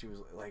 yeah, she was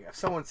like, if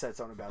someone said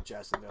something about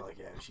Jess, and they're like,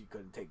 yeah, she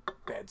couldn't take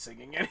bad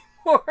singing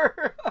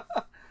anymore.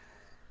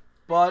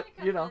 But I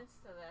take you know, offense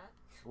to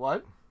that.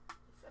 what? I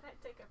said I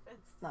take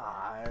offense to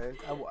Nah,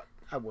 that.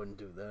 I wouldn't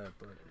do that.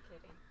 But I'm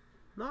kidding.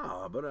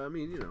 No, but I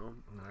mean, you know,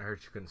 I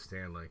heard she couldn't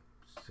stand like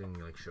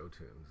singing like show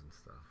tunes and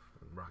stuff,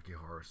 and Rocky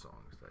Horror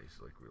songs that I used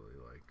to like really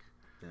like.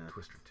 Yeah.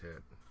 Twist her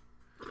tit.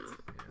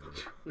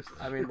 Yeah.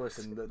 I mean,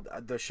 listen,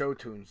 the show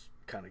tunes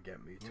kind of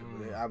get me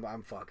too.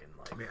 I'm fucking I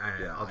like. mean,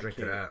 Yeah, I'll I drink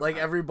to can't- that. Like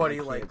everybody,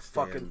 I like can't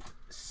fucking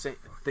stand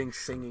things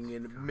singing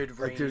in mid range.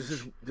 like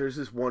there's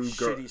this one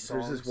girl, Shitty there's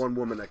songs. this one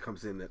woman that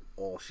comes in that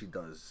all she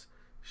does,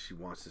 she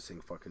wants to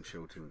sing fucking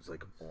show tunes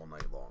like all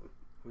night long.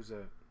 Who's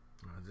that?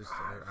 Just,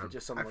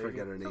 Just some I lady?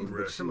 forget her name, some,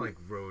 but some she- like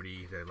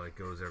roadie that like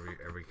goes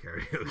every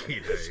karaoke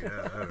day.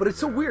 Yeah, But it's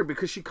so weird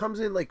because she comes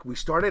in like we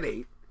start at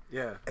 8,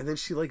 Yeah, and then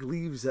she like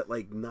leaves at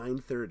like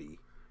 9:30.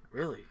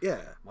 really. Yeah,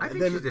 I and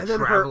think then she's a and then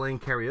traveling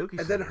karaoke and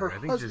then singer. her I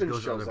think she just husband goes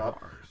to shows other up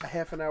bars. a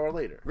half an hour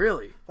later.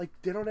 Really? Like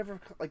they don't ever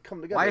like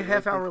come together. Why a Like,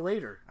 half they- hour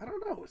later? I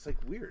don't know. It's like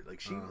weird. Like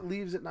she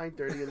leaves at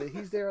 9:30, and then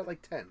he's there at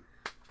like 10.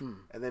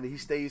 And then he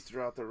stays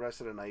throughout the rest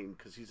of the night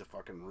because he's a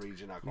fucking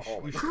raging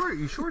alcoholic.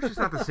 You sure she's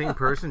not the same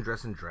person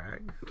dressed in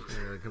drag?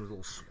 Yeah, it comes a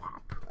little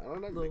swap. I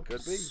don't know. It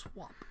could be.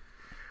 Swap.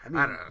 I mean,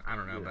 I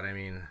don't know, but I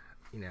mean,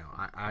 you know,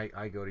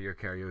 I go to your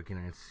karaoke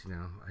nights. You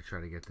know, I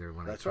try to get there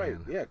when that's I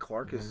right. can. Yeah,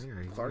 Clark is. Yeah,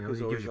 Clark you know, is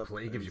he always gives you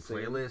up he gives you and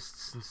singing.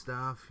 playlists and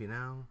stuff. You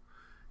know,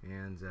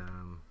 and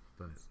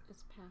but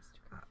It's past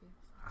curfew.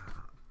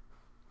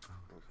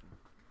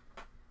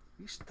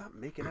 You stop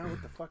making out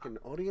with the fucking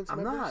audience I'm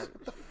members? not.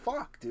 What the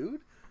fuck,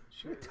 dude?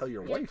 She's gonna tell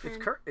your Yeah, wife. It's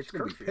She's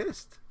gonna be curfew.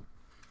 pissed.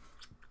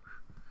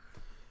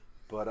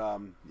 But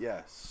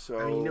yeah. So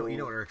I mean, you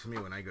know what irks me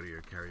when I go to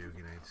your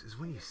karaoke nights is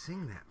when you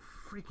sing that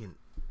freaking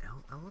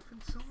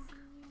elephant song.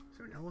 Is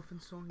there an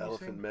elephant song? You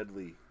Elephant sing?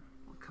 Medley.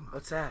 Oh, come on.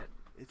 What's that?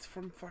 It's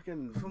from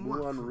fucking From what?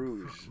 Moulin From-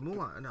 Rouge. from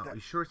Moulin. No, That-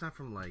 you sure it's not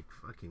from like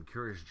fucking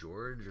Curious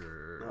George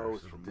or No,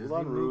 it's some from Disney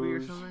Moulin movie or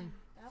Rouge. something?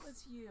 That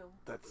was you.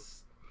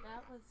 That's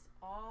That was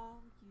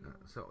all you.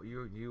 So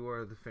you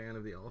are the fan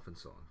of the elephant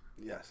song.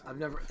 yes. I've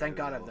never. I'm a Thank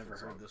fan God of I've the never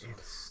elephant heard song.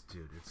 this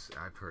one. It's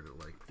I've heard it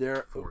like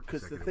There, 4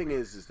 because the consecutive thing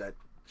weeks. is that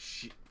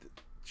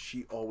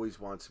she always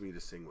wants me to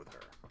sing with her.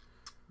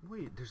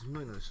 Wait, there's a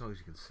million other songs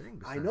you can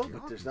sing. I besides know, the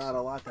but there's elephant not a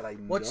song. lot that I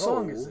know. What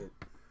song is it?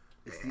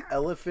 It's the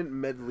Elephant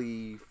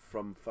Medley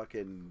from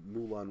fucking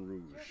Moulin Did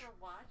Rouge. you ever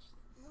watch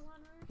Moulin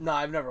Rouge? No,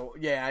 I've never.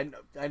 Yeah,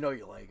 I know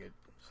you like it.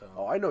 So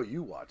Oh, I know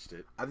you watched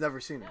it, I've never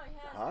seen No, it. he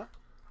hasn't. huh?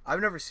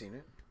 I've never seen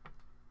it.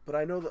 But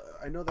I know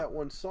that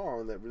one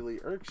song that really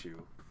irks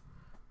you.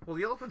 Well,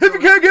 the elephant If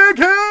song. you can't get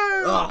killed,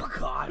 Oh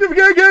God. if you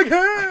can't get I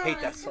killed.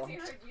 hate that Because song. he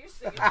heard you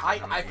sing it.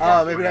 I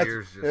Oh, My maybe that's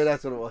ears just- maybe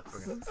that's what it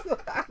was.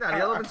 No, the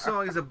elephant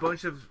song is a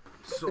bunch of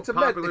It's a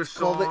popular it's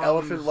called the songs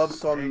Elephant Love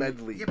Song and-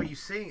 Medley. Yeah, but you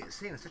say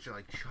it in such a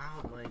like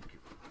childlike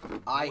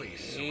I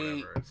voice or hate-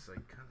 whatever. It's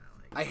like kind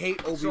of like. I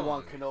hate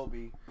Obi-Wan Song.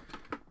 Kenobi.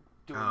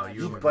 Doing Oh, that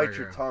you You shit. McGregor. bite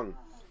your tongue.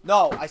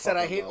 No, I said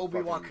I Fucking hate love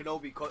Obi-Wan fucking-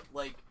 Kenobi,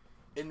 like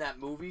in that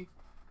movie,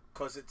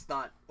 because it's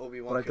not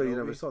Obi-Wan But I Kenobi. thought you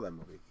never saw that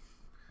movie.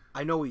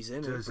 I know he's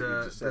in it. Does but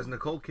you just does said-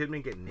 Nicole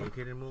Kidman get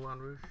naked in Moulin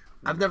Rouge?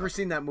 I've never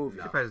seen that movie.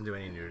 She probably doesn't do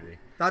any nudity.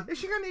 Not, Yeah,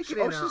 she got naked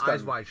Oh, in she's Eyes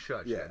done- Wide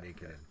Shut. She yeah. got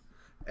naked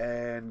in.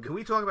 And Can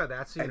we talk about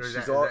that scene? And or is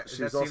she's that, al- is that, is she's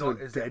that scene also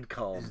off- is dead that,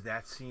 calm. Is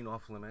that scene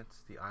off limits?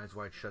 The Eyes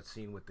Wide Shut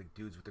scene with the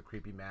dudes with the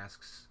creepy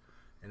masks,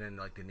 and then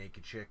like the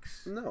naked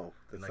chicks. no,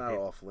 that's like not they-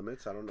 off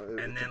limits. I don't know.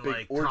 And It's then a big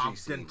like orgy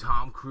scene. then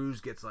Tom Cruise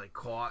gets like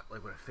caught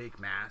like with a fake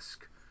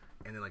mask,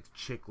 and then like the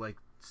chick like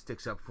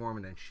sticks up for him,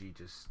 and then she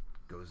just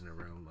goes in a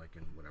room like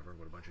in whatever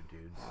with a bunch of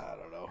dudes, I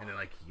don't know. and then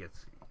like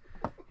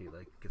he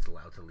like gets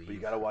allowed to leave. But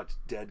you gotta watch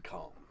Dead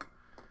Calm.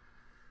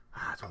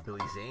 That's with Billy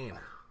Zane.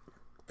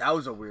 that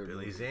was a weird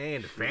Billy movie.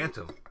 Zane, the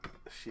Phantom.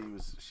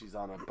 She's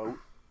on a boat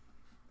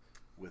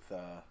with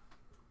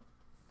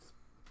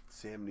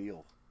Sam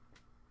Neill.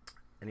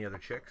 Any other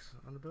chicks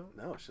on the boat?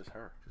 No, it's just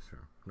her. Just her.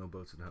 No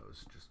boats and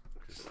hoes. Just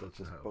boats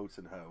and Just hoe. boats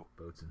and hoe.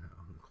 Boats and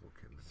hoe. Nicole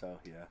Kidman. So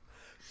yeah.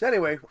 So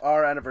anyway,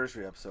 our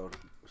anniversary episode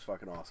was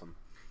fucking awesome.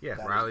 Yeah,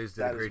 That Riley's is-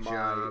 did a that is great my-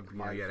 job.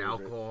 my You had favorite.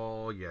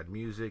 alcohol, you had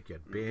music, you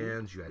had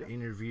bands, you had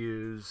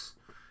interviews,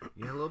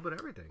 you had a little bit of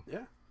everything.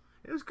 Yeah.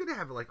 It was good to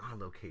have it like on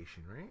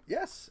location, right?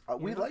 Yes,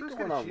 we You know, like it was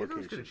going gonna on change- it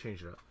was location. gonna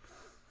change it up.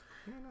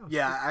 Yeah, no, it's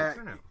Yeah, good-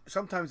 good turnout.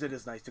 sometimes it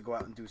is nice to go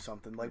out and do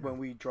something. Like when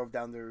we drove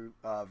down to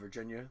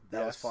Virginia,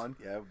 that was Yes, fun.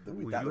 Yeah,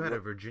 Ooh, that you had a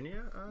ro-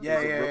 Virginia? Yeah,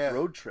 it was a yeah, yeah.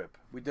 road trip.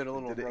 We did a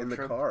little Did it road in the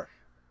trip. car.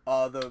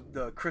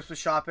 The Christmas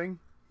shopping,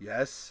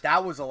 Yes.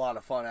 that was a lot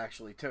of fun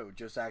actually too.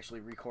 Just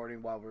actually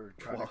recording while we're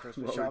trying to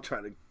Christmas While we're shop.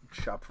 trying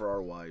to shop for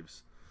our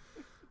wives.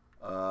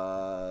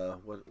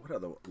 What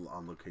other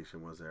on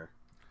location was there?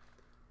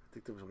 I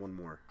think there was one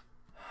more.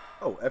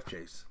 Oh,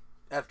 FJ's.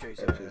 FJ's.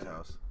 FJ's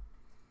house.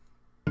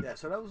 Yeah,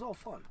 so that was all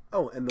fun.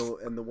 Oh, and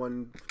the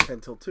one 10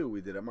 till 2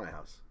 we did at my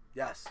house.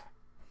 Yes.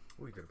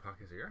 We did a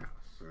podcast at your house.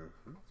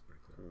 Mm-hmm.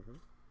 That's pretty cool.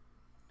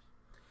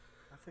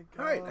 I think.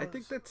 All right, I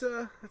think that's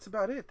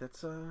about it.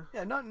 That's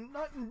Yeah, not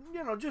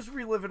just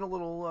reliving a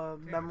little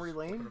memory just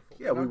lane. put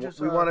a yeah. You know, We just,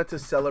 we wanted to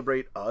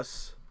celebrate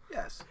us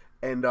Yes.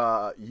 and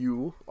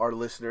you, our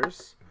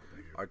listeners,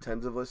 our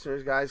tens of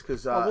listeners, guys.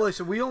 Because Oh, well,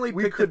 listen, we only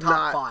we picked the could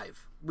top not-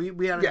 5. We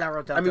had to narrow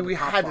it down. I mean, to we the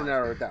top had 5. to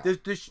narrow it down.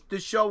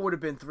 This show would have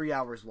been 3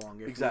 hours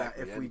long if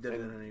Exactly. if we did it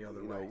And, any other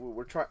you way.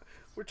 know,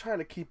 we're trying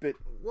to keep it.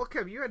 Well,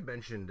 Kev, you had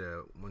mentioned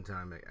one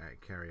time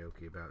at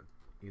karaoke about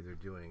either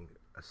doing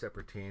a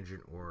separate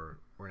tangent or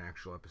an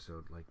actual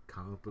episode, like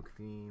comic book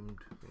themed,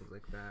 things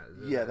like that.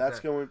 Yeah, that's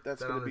going on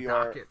to the be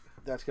our. docket?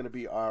 That's going to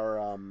be our.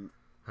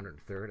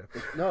 103rd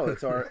episode. No,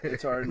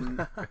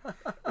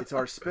 it's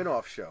our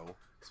spin-off show.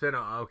 Spin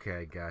off.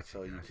 Okay, gotcha.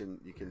 So you gotcha.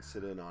 can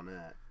sit in on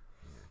that.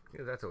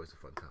 Yeah, that's always a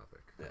fun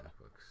topic. Yeah. Comic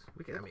books.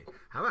 We can. I mean,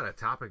 how about a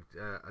topic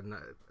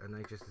a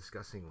night just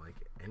discussing like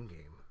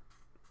Endgame?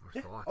 Our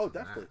Yeah. thoughts. Oh, on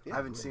that? definitely. Yeah. I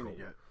haven't seen it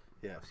yet.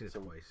 Yeah. I've seen it so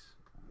twice.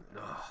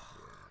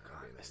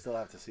 I still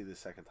have to see the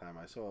second time.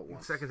 I saw it The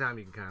once. second time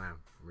you can kind of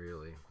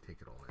really take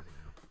it all in. You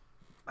know?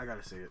 I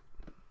gotta see it.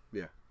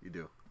 Yeah, you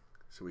do.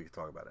 So we can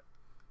talk about it.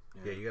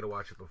 Yeah, you got to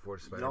watch it before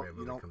the Spider-Man you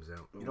movie don't- comes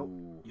out. You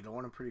know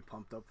what I'm pretty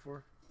pumped up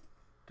for?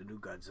 The new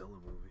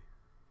Godzilla movie.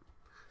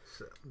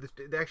 So,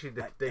 actually,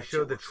 That they shit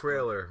showed the looks good.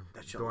 trailer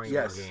That shit during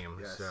looks the good. game,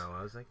 Yes. so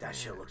I was like, That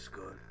shit "Yeah." looks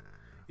good.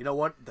 You know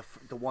what?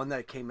 The one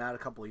that came out a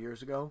couple of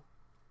years ago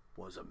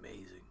was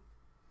amazing.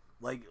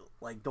 Like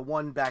the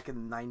one back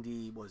in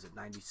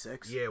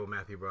 96? Yeah, with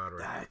Matthew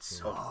Broderick. That's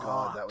Yeah. Oh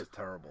God, that was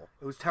terrible.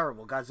 It was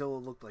terrible.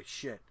 Godzilla looked like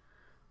shit.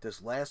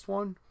 This last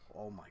one,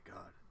 oh my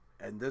god.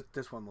 And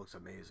this one looks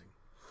amazing.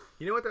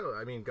 You know what though?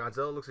 I mean,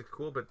 Godzilla looks like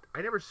cool, but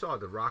I never saw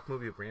the Rock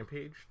movie of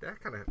Rampage.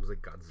 That kind of was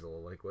like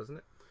Godzilla-like, wasn't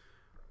it?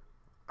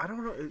 I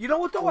don't know. You know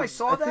what though? I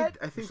saw that.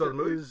 I think saw there the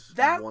movie? is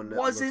That one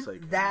wasn't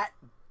looks like that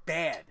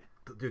bad.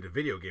 Dude, the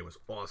video game was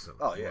awesome.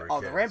 Oh, yeah. We were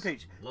Oh, the kids.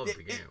 Rampage. Loved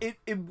the game.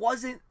 It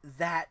wasn't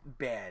that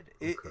bad.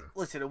 Okay.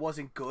 Listen, it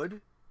wasn't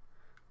good,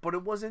 but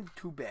it wasn't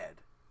too bad.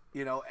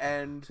 You know,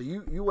 and So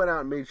you went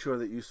out and made sure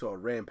that you saw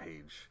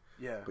Rampage,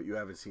 yeah, but you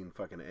haven't seen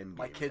fucking Endgame.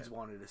 my kids yet.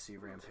 wanted to see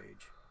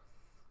Rampage.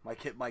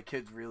 My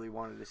kids really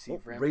wanted to see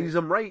Well, Rampage. raise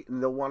them right,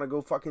 and they'll want to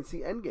go fucking see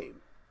Endgame.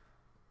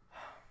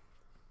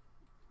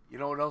 You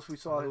know what else we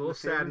saw? a in little the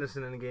theater? sadness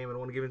in the game. I don't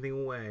want to give anything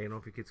away. I don't know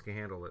if your kids can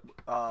handle it.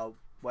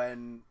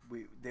 When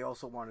they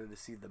also wanted to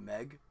see the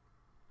Meg.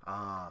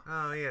 Ah,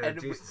 Oh yeah, the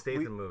And Jason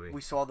Statham movie. We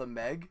saw the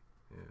Meg.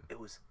 Yeah. It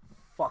was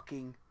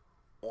fucking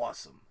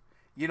awesome.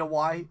 You know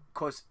why?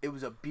 Because it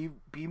was a B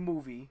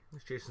movie,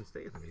 It's Jason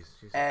Statham. He's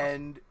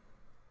and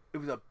it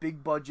was a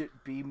big budget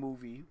B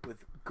movie with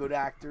good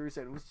actors,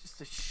 and it was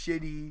just a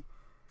shitty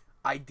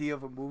idea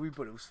of a movie,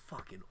 but it was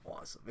fucking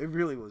awesome. It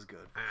really was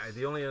good.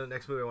 the only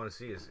next movie I want to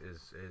see is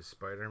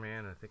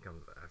Spider-Man. I think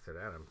after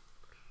that I'm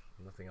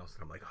nothing else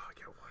that I'm like, oh, I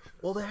gotta watch this.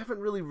 well, they haven't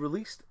really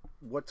released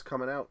what's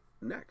coming out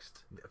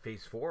next.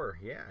 Phase 4,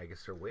 yeah, I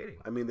guess they're waiting.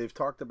 I mean, they've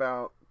talked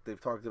about the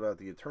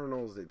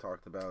Eternals. They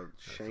talked about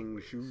That's a Shang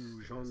waste. Shu,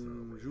 That's not a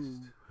Shang waste. Shu.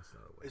 That's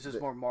not a Is waste.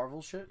 this more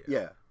Marvel shit?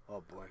 Yeah.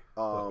 Oh boy.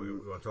 What,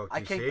 you want to talk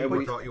I DC? can't- You and want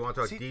we- to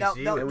talk see,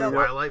 DC? now- with now-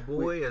 Twilight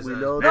Boy we as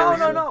know a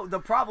that- No. The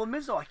problem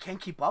is though, I can't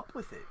keep up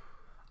with it.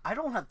 I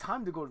don't have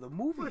time to go to the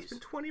Well, movies. it's been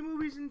 20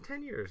 movies in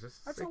 10 years. That's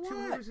That's like a 2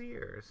 lot. movies a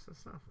year.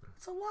 That's nothing.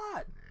 It's a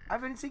lot. I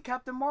haven't seen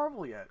Captain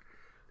Marvel yet.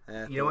 You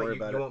know don't what? worry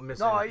You, about you it. won't miss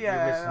No, anything.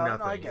 yeah, you miss no, I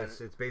nothing.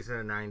 get It's based in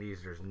the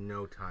 90s. There's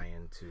no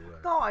tie-in to.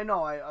 No, I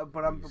know.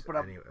 But I'm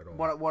any at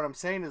all. what I'm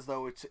saying is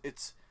though,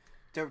 it's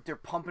they're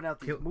pumping out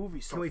these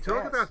movies so Can we fast.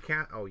 talk about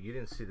Cat? Oh, you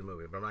didn't see the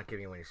movie, but I'm not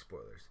giving away any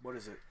spoilers. What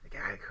is it? The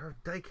guy, her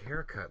dyke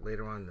haircut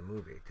later on in the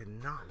movie, did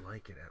not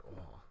like it at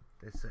all.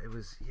 It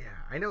was, yeah.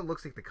 I know it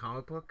looks like the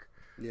comic book,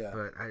 Yeah.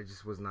 but I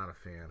just was not a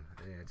fan.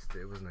 Yeah,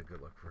 it wasn't a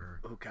good look for her.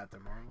 Oh,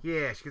 Captain Marvel.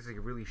 Yeah, she gets like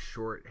a really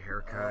short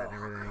haircut and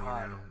Oh, everything.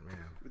 God. You know,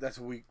 yeah. That's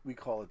what we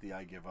call it, the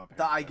I give up.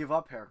 The I haircut. give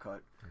up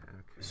haircut. Okay.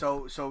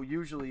 So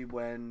usually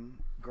when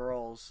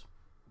girls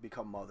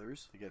become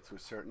mothers, To get to a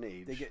certain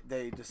age.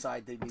 they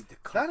decide they need to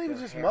cut. not even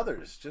their just hair.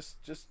 mothers, just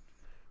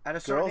At a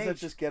certain girls that age.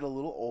 just get a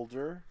little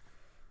older,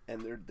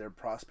 and their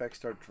prospects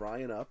start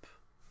drying up.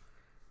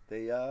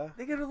 They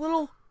They get a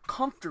little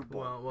comfortable.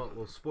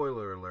 Well,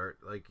 spoiler alert.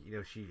 Like, you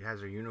know, she has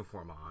her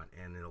uniform on,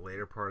 and in the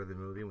later part of the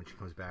movie, when she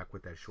comes back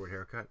with that short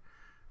haircut,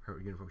 her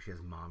uniform, she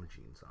has mom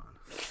jeans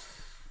on.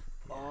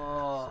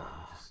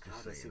 oh, so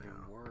God, so that's you even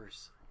know.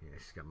 worse. Yeah,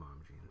 she's got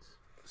mom jeans.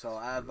 So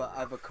I have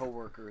a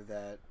coworker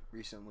that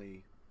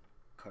recently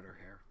cut her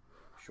hair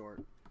short.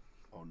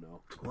 oh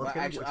no. Well, Well,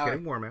 actually, it's all getting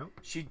right. warm out.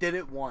 She did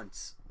it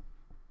once.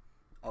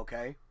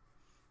 Okay.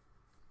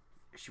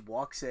 She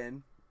walks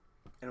in,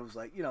 and it was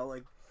like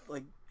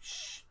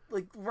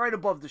like right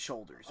above the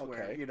shoulders,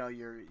 where Okay. you know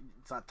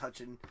it's not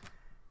touching.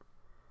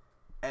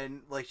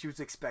 And like she was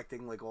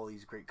expecting like all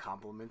these great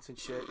compliments and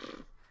shit.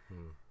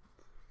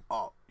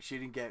 Oh, she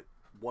didn't get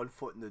 1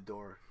 foot in the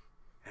door,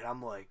 and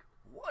I'm like,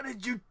 what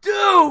did you do?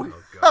 Oh,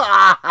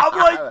 God. I'm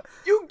like,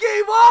 you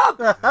gave up.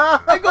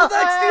 I go, that's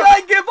the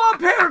I give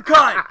up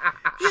haircut.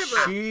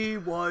 She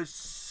was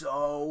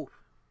so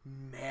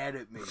mad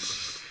at me.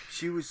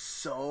 She was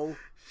so.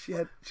 She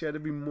had to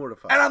be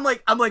mortified. And I'm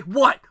like,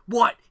 what?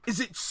 What? Is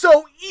it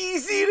so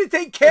easy to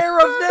take care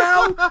of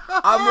now?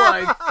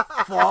 I'm like,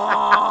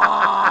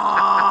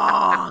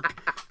 fuck.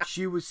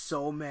 She was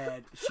so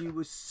mad. She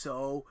was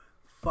so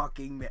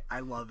fucking mad. I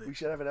love it. We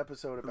should have an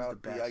episode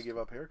about the the best. I give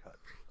up haircut.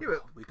 Yeah,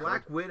 but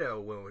Black Widow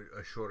went with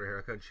a shorter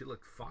haircut and she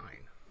looked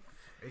fine.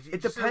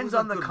 It depends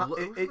on the it con-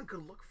 wasn't it- a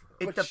good look for her.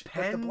 It But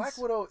depends. the Black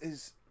Widow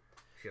is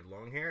She had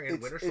long hair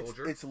and Winter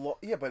Soldier.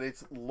 Yeah, but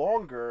it's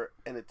longer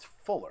and it's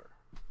fuller.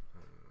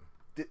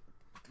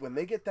 When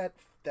they get that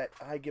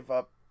I give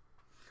up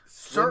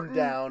slim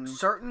down.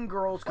 certain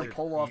girls can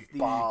pull off the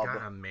bob.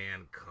 got a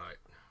man cut.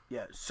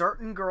 Yeah,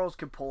 certain girls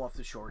can pull off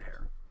the short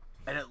hair,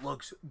 and it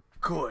looks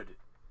good.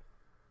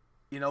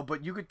 You know,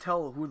 but you could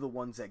tell who the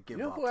ones that give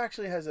You know up. who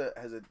actually has a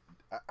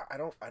I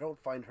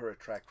don't find her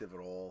attractive at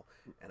all,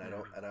 and I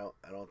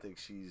don't think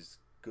she's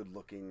good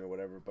looking or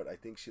whatever, but I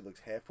think she looks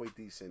halfway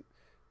decent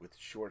with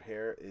short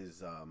hair.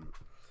 Is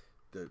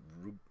the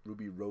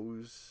Ruby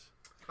Rose?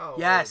 Oh,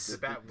 Yes.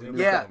 the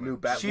Yeah, new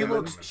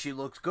Batwoman. She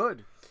looks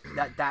good.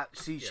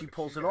 She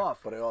pulls it off.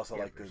 But I also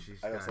Yeah, like but the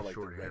she's I also got like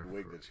the short hair red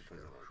wig for- that she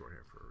puts on. Short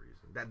hair for a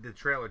reason. The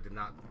trailer did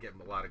not get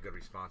a lot of good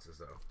responses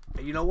though.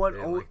 And you know what? They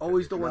didn't like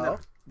Always the the one No?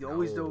 that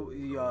always No, the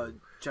no.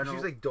 general.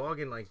 She's like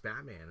dogging like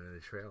Batman in the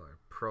trailer.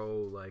 Pro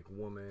like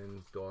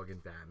woman dogging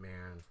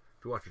Batman.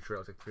 If you watch the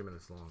trailer, it's like 3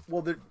 minutes long.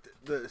 Well, the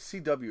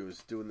CW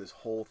is doing this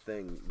whole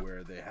thing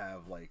where they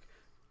have like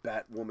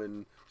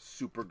Batwoman,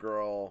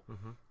 Supergirl,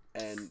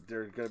 and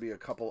there are going to be a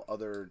couple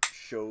other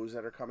shows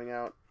that are coming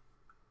out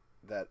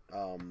that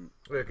Yeah,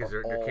 because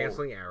they're all-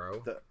 canceling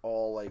Arrow.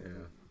 all like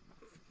Yeah.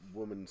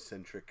 woman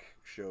centric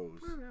shows.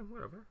 Yeah,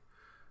 whatever.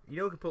 You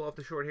know who can pull off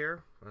the short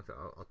hair?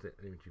 I'll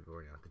name you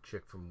right now. The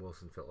chick from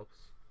Wilson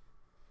Phillips,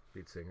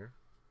 lead singer,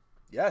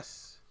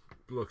 Yes.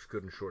 looks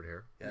good in short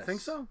hair. Yes. You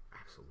think so?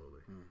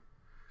 Absolutely.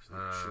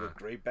 She looked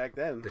great back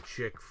then. The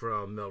chick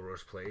from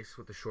Melrose Place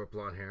with the short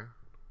blonde hair.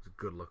 It's a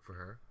good look for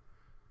her.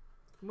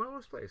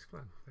 Melrose Place,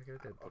 come on. Back in the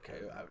day. Okay,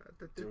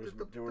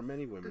 The- there were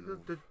many women.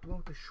 The one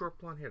with the short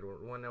blonde hair, the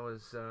one that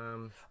was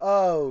Jane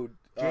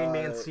Jane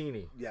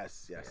Mancini.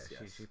 Yes, Yeah, yes,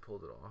 yes. she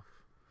pulled it off.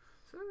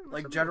 So,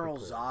 Like some General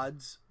people-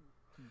 Zod's,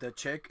 the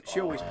chick, she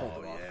always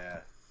pulled it off.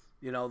 Yeah.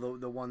 You know,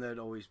 the one that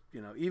always,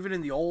 you know, even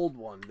in the old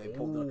one, they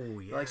pulled Ooh,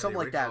 the yeah, like something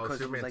the like that original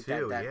because it was Superman like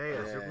 2. that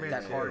Yeah, Superman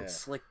that 2. hard Yeah.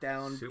 slick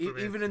down.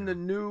 Superman Even in 2. the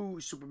new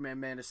Superman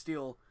Man of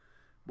Steel,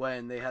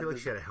 when they I had feel like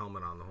this, she had a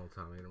helmet on the whole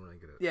time. I didn't really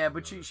get it. yeah,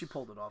 but she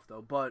pulled it off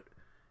though. But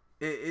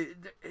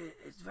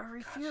it's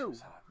very few,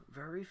 was hot.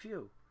 very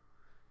few.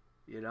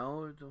 You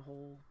know, the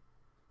whole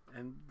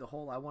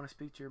I want to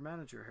speak to your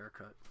manager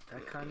haircut.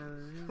 That kind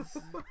of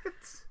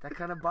that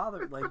kind of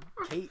bothered like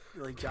Kate,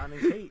 like John and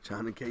Kate.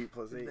 John and Kate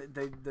plus 8.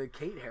 The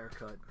Kate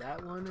haircut.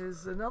 That one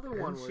is another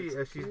one. Isn't Where she,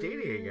 it's she's like,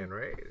 dating eh. again,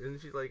 right? Isn't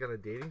she like on a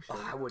dating show?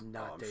 Oh, I would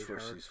not I'm date sure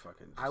her. she's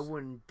fucking. I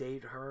wouldn't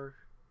date her.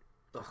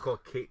 It's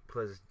called Kate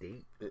Plus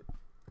Date.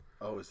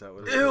 Oh, is that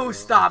what? Ew!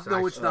 Stop!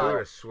 I No, it's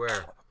not.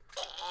 swear.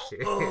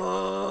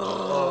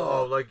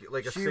 Oh, like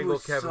a she single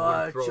was Kevin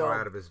wouldn't such throw her a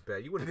out of his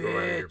bed. You wouldn't throw her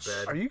out of your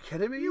bitch. bed. Are you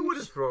kidding me? You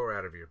wouldn't throw her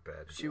out of your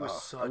bed. She was I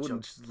such wouldn't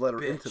a just let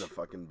her into bitch. the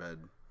fucking bed.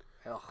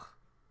 Ugh.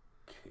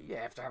 Yeah,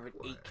 after having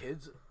 8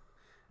 kids,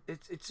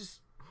 it's just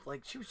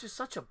like she was just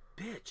such a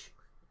bitch.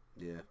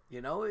 Yeah.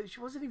 You know, she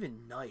wasn't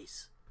even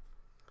nice.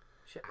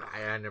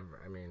 I never.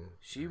 I mean,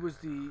 She was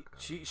the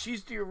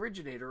she's the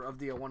originator of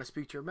the I want to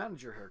speak to your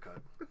manager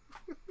haircut.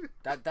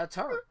 That's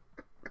her.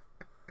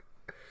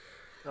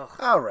 Ugh.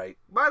 All right.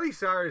 Miley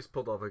Cyrus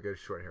pulled off a good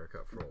short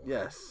haircut for a while.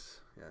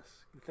 Yes.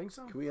 Yes. You think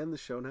so? Can we end the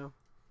show now?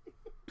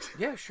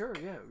 Yeah, sure.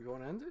 Yeah, you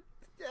want to end it?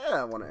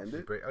 Yeah, I want to end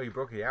it. Oh, you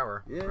broke the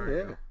hour. Yeah, All right,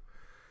 yeah. go.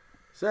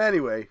 So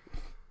anyway,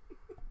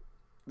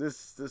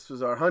 this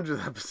was our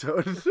 100th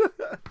episode.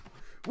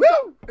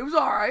 Woo! It was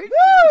all right. It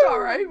was all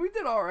right. We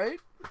did all right.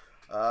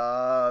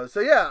 So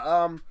yeah,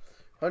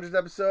 100th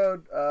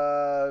episode.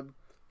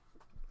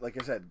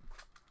 Like I said,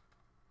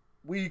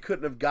 we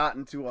couldn't have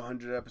gotten to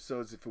 100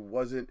 episodes if it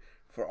wasn't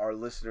for our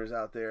listeners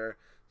out there.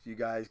 So you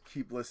guys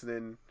keep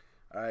listening.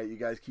 All right, you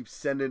guys keep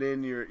sending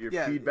in your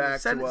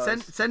feedback to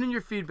us. Send in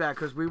your feedback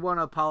because we want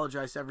to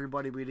apologize to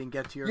everybody we didn't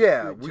get to your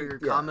Yeah,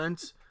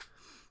 comments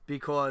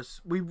because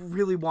we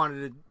really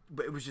wanted it,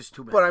 but it was just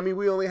too many. But I mean,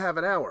 we only have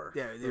an hour.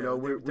 Yeah, you know,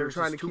 we're there's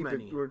trying to just too keep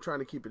many. it. We're trying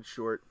to keep it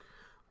short.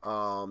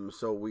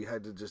 So we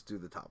had to just do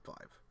the top 5.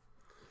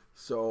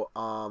 So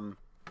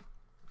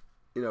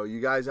you know,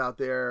 you guys out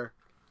there,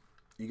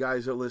 you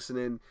guys are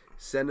listening.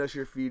 Send us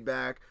your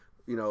feedback.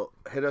 You know,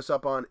 hit us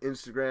up on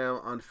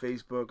Instagram, on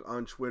Facebook,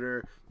 on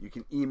Twitter. You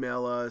can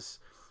email us.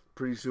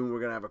 Pretty soon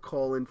we're gonna have a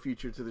call-in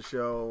feature to the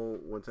show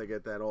once I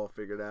get that all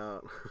figured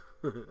out.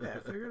 yeah,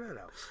 figure that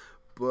out.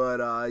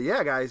 But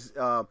yeah, guys,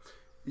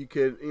 you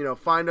could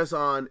find us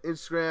on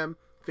Instagram,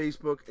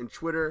 Facebook, and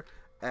Twitter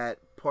at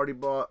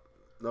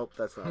Nope,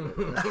 that's not it.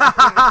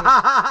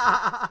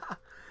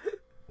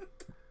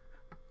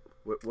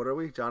 What are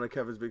we? John and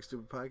Kevin's Big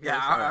Stupid Podcast? Yeah,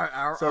 All right.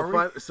 are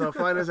we?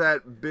 Find us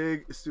at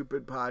Big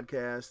Stupid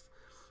Podcast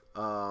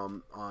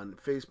on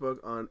Facebook,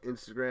 on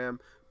Instagram,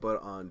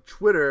 but on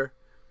Twitter,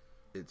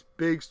 it's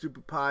Big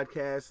Stupid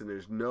Podcast, and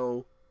there's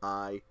no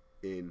I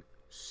in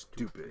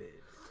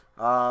stupid.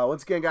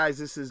 Once again, guys,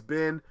 this has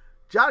been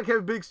John and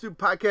Kevin's Big Stupid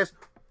Podcast,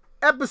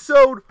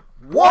 episode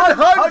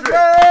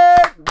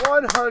 100.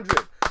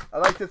 100. I'd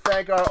like to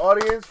thank our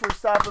audience for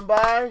stopping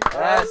by.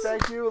 Yes.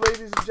 Thank you,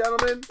 ladies and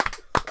gentlemen.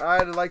 All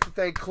right, I'd like to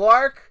thank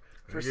Clark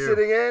for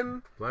sitting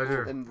in.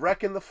 Pleasure. And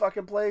wrecking the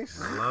fucking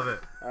place. I love it.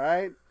 All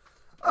right.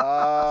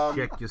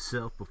 Check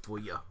yourself before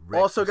you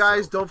Also,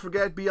 guys, don't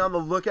forget, be on the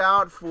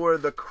lookout for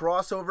the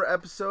crossover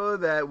episode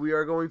that we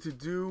are going to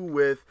do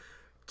with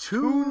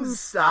Toon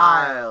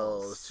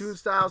Styles. Toon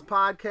Styles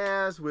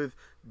podcast with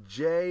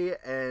Jay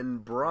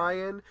and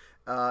Brian.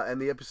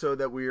 And the episode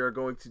that we are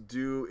going to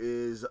do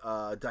is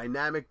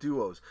dynamic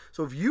duos.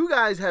 So if you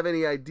guys have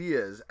any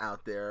ideas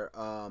out there,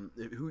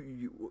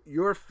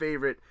 your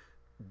favorite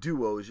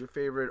duos, your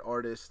favorite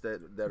artists that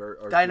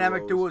are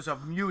Dynamic duos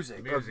of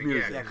music. Yeah,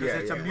 because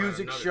it's a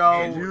music another show.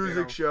 tangent,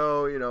 music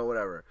show,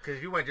 whatever. Because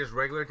if you went just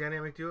regular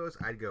dynamic duos,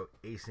 I'd go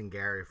Ace and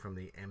Gary from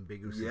the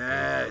Ambiguously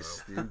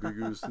Yes, Gay the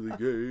ambiguously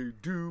gay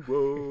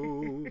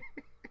duo.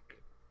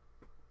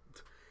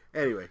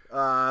 Anyway,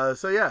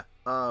 so yeah,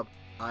 I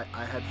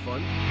had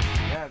fun.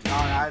 Yeah, no,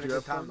 I had a Did you good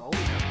have time. fun? Always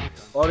had a good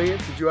time.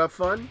 Audience, did you have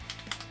fun?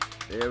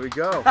 There we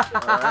go. All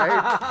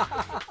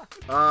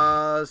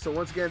right. So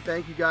once again,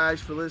 thank you guys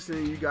for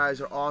listening. You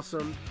guys are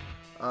awesome.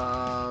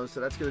 So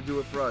that's gonna do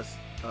it for us.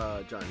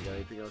 John, you got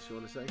anything else you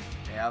want to say?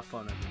 Hey, have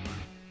fun,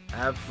 everybody.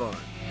 Have fun.